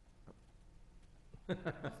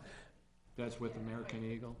 That's with American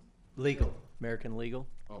Eagle? Legal, American Legal.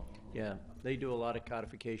 Oh. Yeah, they do a lot of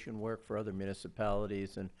codification work for other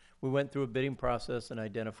municipalities, and we went through a bidding process and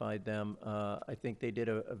identified them. I think they did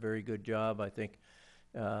a very good job. I think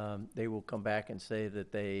they will come back and say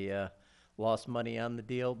that they lost money on the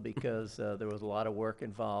deal because there was a lot of work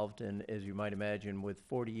involved, and as you might imagine, with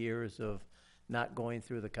 40 years of not going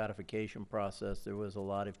through the codification process, there was a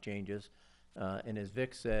lot of changes. And as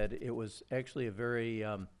Vic said, it was actually a very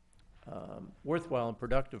worthwhile and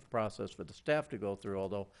productive process for the staff to go through,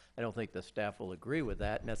 although I don't think the staff will agree with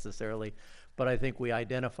that necessarily. But I think we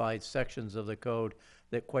identified sections of the code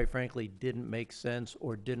that, quite frankly, didn't make sense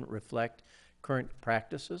or didn't reflect current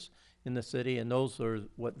practices in the city, and those are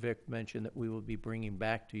what Vic mentioned that we will be bringing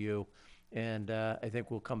back to you. And I think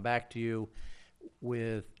we'll come back to you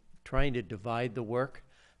with trying to divide the work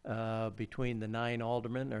between the 9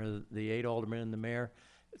 aldermen, or the 8 aldermen and the mayor,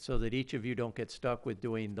 so that each of you don't get stuck with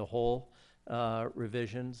doing the whole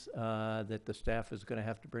revisions that the staff is going to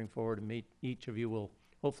have to bring forward. And each of you will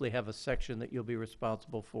hopefully have a section that you'll be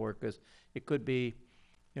responsible for, because it could be,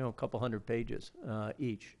 a couple hundred pages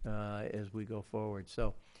each as we go forward.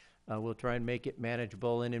 So we'll try and make it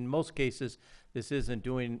manageable. And in most cases, this isn't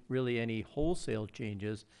doing really any wholesale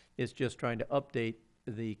changes. It's just trying to update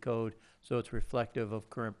the code so it's reflective of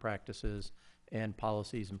current practices and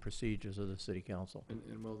policies and procedures of the city council.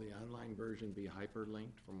 And will the online version be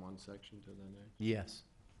hyperlinked from one section to the next? Yes.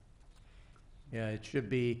 Yeah, it should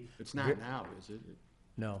be. It's not now, is it?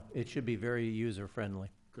 No, it should be very user-friendly.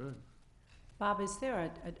 Good. Bob, is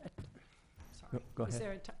there Go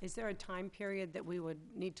ahead. is there a time period that we would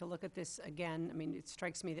need to look at this again? I mean, it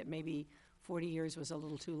strikes me that maybe 40 years was a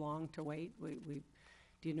little too long to wait.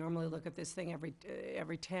 Do you normally look at this thing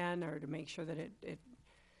every 10, or to make sure that it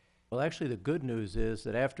Well, actually, the good news is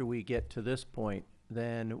that after we get to this point,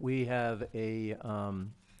 then we have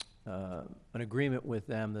an agreement with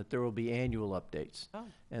them that there will be annual updates. Oh.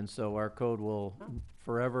 And so our code will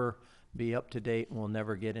forever be up to date, and we'll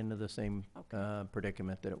never get into the same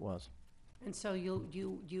predicament that it was. And so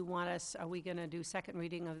you want us, are we going to do second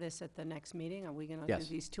reading of this at the next meeting? Are we going to Yes.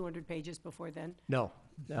 do these 200 pages before then? No,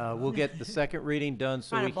 we'll get the second reading done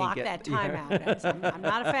so Trying we to can block get. that time out, guys. I'm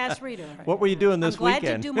not a fast reader. What were you doing this I'm glad to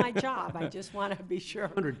weekend? do my job. I just want to be sure.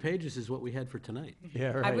 100 pages is what we had for tonight.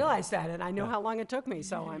 Yeah, right. I realized that, and I know how long it took me,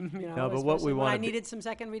 so I'm, No, but what we especially when I wanna be- needed some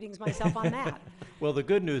second readings myself on that. Well, the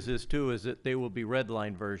good news is too, is that they will be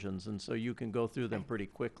redline versions, and so you can go through them pretty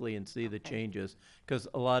quickly and see the changes, because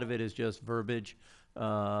a lot of it is just verbiage,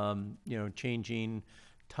 changing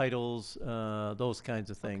titles, those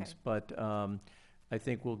kinds of things. Okay. But I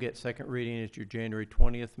think we'll get second reading at your January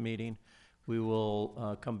 20th meeting. We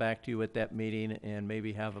will come back to you at that meeting and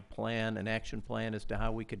maybe have a plan, an action plan as to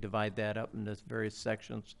how we could divide that up into various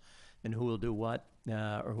sections and who will do what,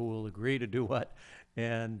 or who will agree to do what.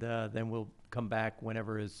 And then we'll come back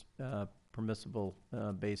whenever is permissible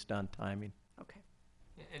based on timing. Okay.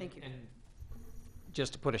 Thank you. And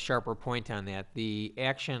just to put a sharper point on that, the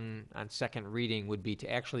action on second reading would be to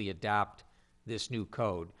actually adopt this new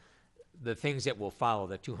code. The things that will follow,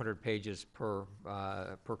 the 200 pages per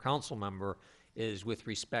council member, is with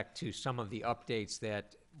respect to some of the updates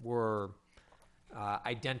that were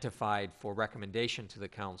identified for recommendation to the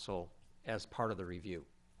council as part of the review.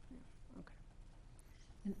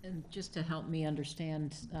 And just to help me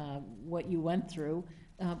understand what you went through,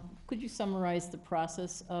 could you summarize the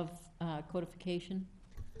process of codification?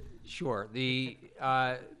 Sure. The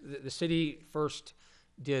city first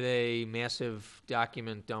did a massive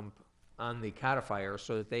document dump on the codifier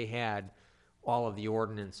so that they had all of the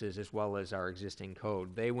ordinances as well as our existing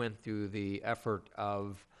code. They went through the effort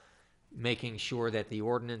of making sure that the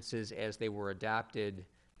ordinances as they were adopted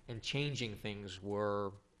and changing things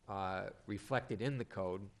were reflected in the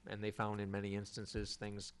code, and they found in many instances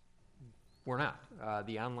things were not.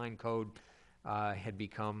 The online code had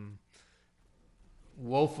become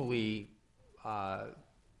woefully out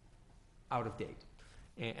of date.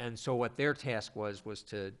 And so what their task was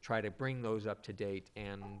to try to bring those up to date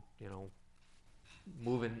and, you know,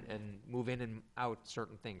 move in and out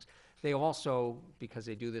certain things. They also, because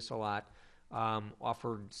they do this a lot,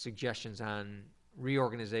 offered suggestions on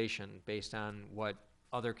reorganization based on what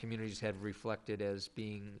other communities had reflected as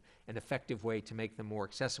being an effective way to make them more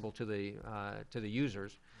accessible to the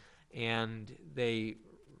users. And they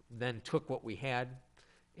then took what we had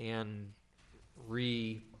and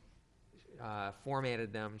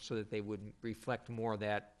formatted them so that they would reflect more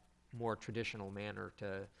that more traditional manner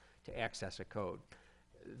to access a code.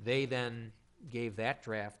 They then gave that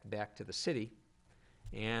draft back to the city,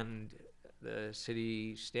 and the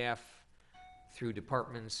city staff, through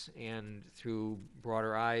departments and through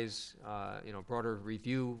broader eyes, broader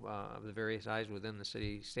review of the various eyes within the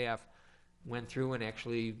city staff, went through and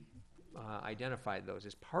actually identified those.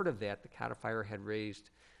 As part of that, the codifier had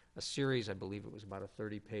raised a series, I believe it was about a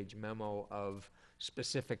 30-page memo of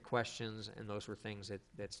specific questions, and those were things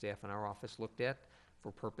that staff in our office looked at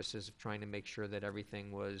for purposes of trying to make sure that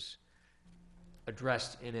everything was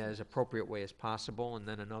addressed in as appropriate way as possible. And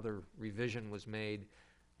then another revision was made,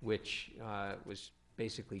 which was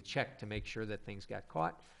basically checked to make sure that things got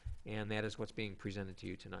caught, and that is what's being presented to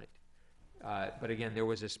you tonight. But again, there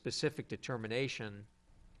was a specific determination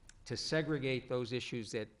to segregate those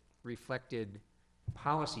issues that reflected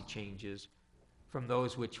policy changes from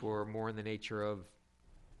those which were more in the nature of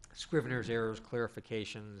scrivener's errors,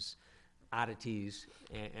 clarifications, oddities,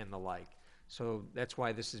 and the like. So that's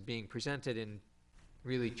why this is being presented in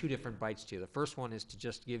really two different bites to you. The first one is to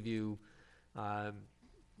just give you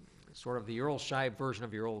sort of the Earl Scheib version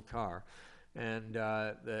of your old car. And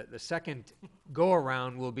the second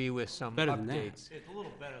go-around will be with some Better than that. updates. It's a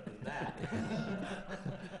little better than that.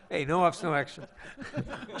 Hey, no ups, no extras.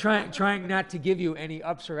 Trying not to give you any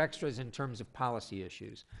ups or extras in terms of policy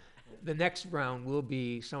issues. The next round will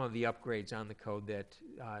be some of the upgrades on the code that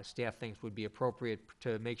staff thinks would be appropriate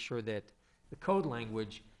to make sure that the code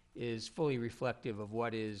language is fully reflective of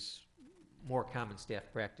what is more common staff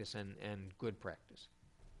practice and good practice.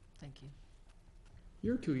 Thank you.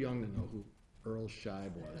 You're too young to know who Earl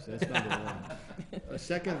Scheib was. That's number one.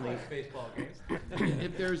 Secondly, Baseball games.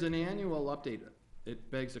 if there's an annual update,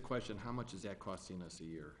 it begs the question, how much is that costing us a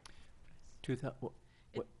year?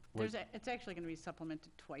 It's actually going to be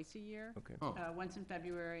supplemented twice a year. Okay. Oh, Once in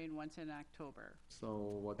February and once in October.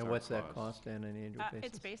 so what's And our what's that cost on an annual basis?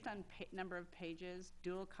 It's based on number of pages,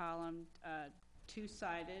 dual column,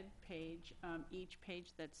 two-sided page. Each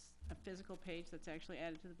page that's a physical page that's actually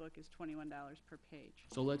added to the book is $21 per page.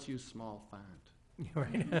 So let's use small font.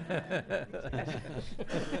 Right.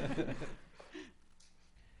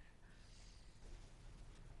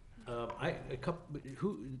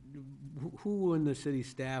 Who in the city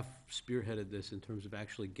staff spearheaded this in terms of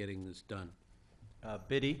actually getting this done?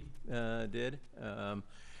 Biddy did,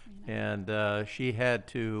 and she had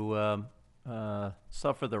to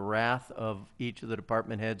suffer the wrath of each of the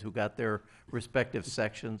department heads who got their respective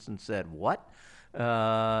sections and said, "What?"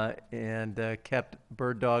 And kept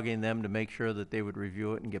bird-dogging them to make sure that they would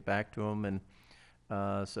review it and get back to them.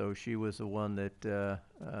 And so she was the one that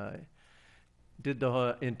did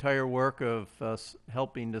the entire work of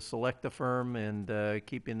helping to select the firm and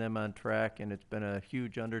keeping them on track. And it's been a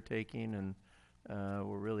huge undertaking, and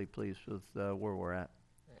we're really pleased with where we're at,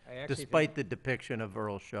 despite the depiction of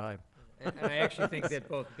Earl Scheib. And I actually think that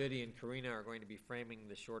both Biddy and Karina are going to be framing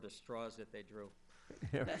the shortest straws that they drew.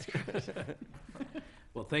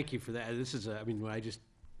 Well, thank you for that. This is, when I just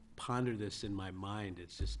ponder this in my mind,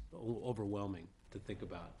 it's just overwhelming to think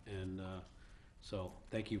about. And so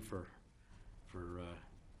thank you for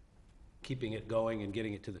keeping it going and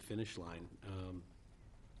getting it to the finish line.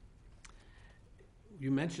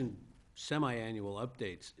 You mentioned semi-annual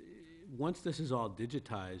updates. once this is all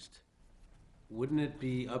digitized, wouldn't it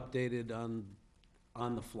be updated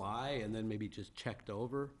on the fly and then maybe just checked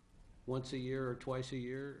over once a year or twice a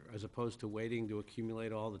year, as opposed to waiting to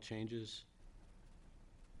accumulate all the changes?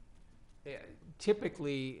 Yeah,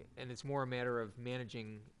 typically, and it's more a matter of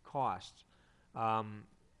managing costs,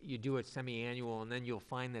 you do it semi-annual, and then you'll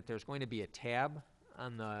find that there's going to be a tab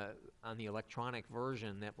on the electronic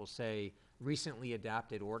version that will say recently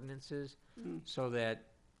adopted ordinances, so that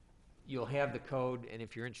you'll have the code, and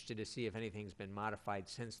if you're interested to see if anything's been modified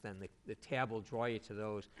since then, the tab will draw you to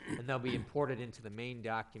those, and they'll be imported into the main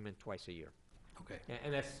document twice a year. Okay.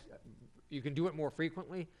 And that's, you can do it more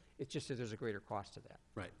frequently, it's just that there's a greater cost to that.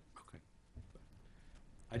 Right, okay.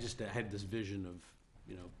 I just had this vision of,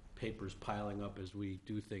 papers piling up as we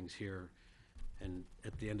do things here, and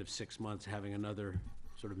at the end of 6 months, having another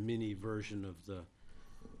sort of mini version of the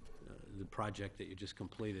project that you just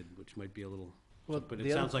completed, which might be a little, but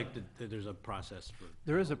it sounds like there's a process for.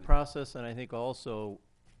 There is a process, and I think also,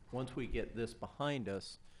 once we get this behind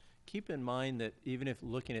us, keep in mind that even if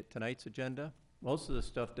looking at tonight's agenda, most of the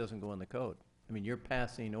stuff doesn't go in the code. I mean, you're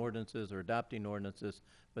passing ordinances or adopting ordinances,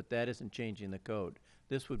 but that isn't changing the code.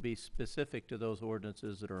 This would be specific to those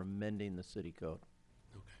ordinances that are amending the city code.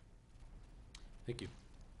 Okay. Thank you.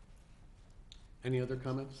 Any other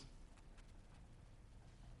comments?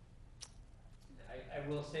 I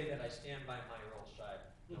will say that I stand by my Earl Scheib.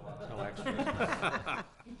 No extra.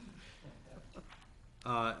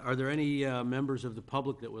 Are there any members of the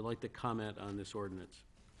public that would like to comment on this ordinance?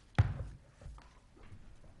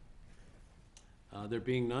 There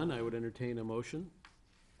being none, I would entertain a motion.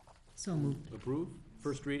 So moved. Approve,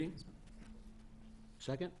 first reading?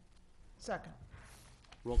 Second? Second.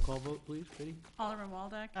 Roll call vote, please, Biddy? Alderman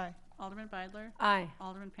Waldeck. Aye. Alderman Beidler. Aye.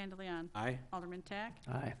 Alderman Pandeleon. Aye. Alderman Tack.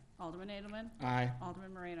 Aye. Alderman Edelman. Aye.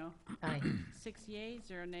 Alderman Moreno. Aye. 6 yea,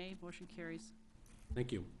 0 nay, motion carries.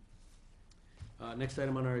 Thank you. Next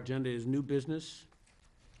item on our agenda is new business.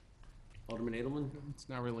 Alderman Edelman? It's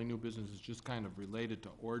not really new business, it's just kind of related to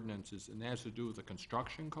ordinances, and it has to do with the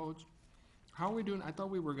construction codes. How are we doing? I thought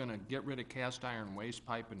we were gonna get rid of cast iron waste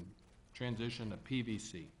pipe and transition to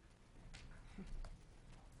PVC.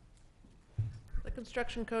 The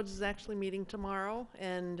construction codes is actually meeting tomorrow,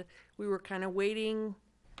 and we were kind of waiting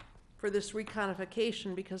for this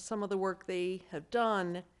recodification because some of the work they have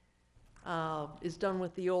done is done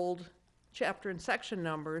with the old chapter and section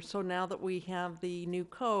numbers. So now that we have the new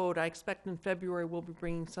code, I expect in February we'll be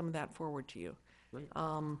bringing some of that forward to you. Great.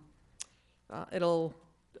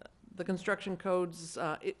 The construction codes,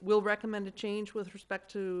 it will recommend a change with respect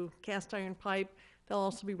to cast iron pipe. They'll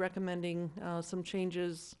also be recommending some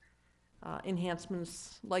changes,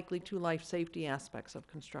 enhancements likely to life safety aspects of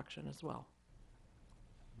construction as well.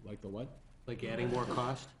 Like the what? Like adding more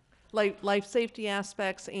cost? Life safety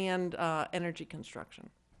aspects and energy construction.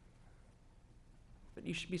 But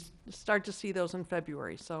you should start to see those in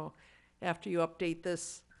February. So after you update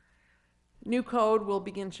this new code, we'll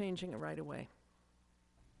begin changing it right away.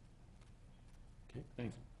 Okay,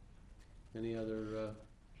 thanks. Any other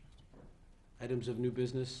items of new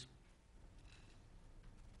business?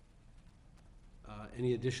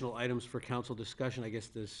 Any additional items for council discussion? I guess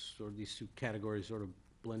these two categories sort of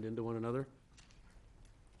blend into one another.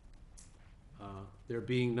 There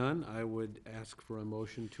being none, I would ask for a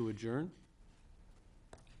motion to adjourn.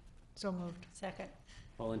 So moved. Second.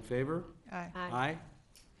 All in favor? Aye. Aye.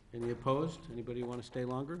 Any opposed? Anybody want to stay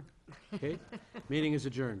longer? Okay. Meeting is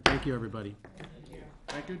adjourned. Thank you, everybody.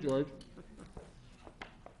 Thank you, George.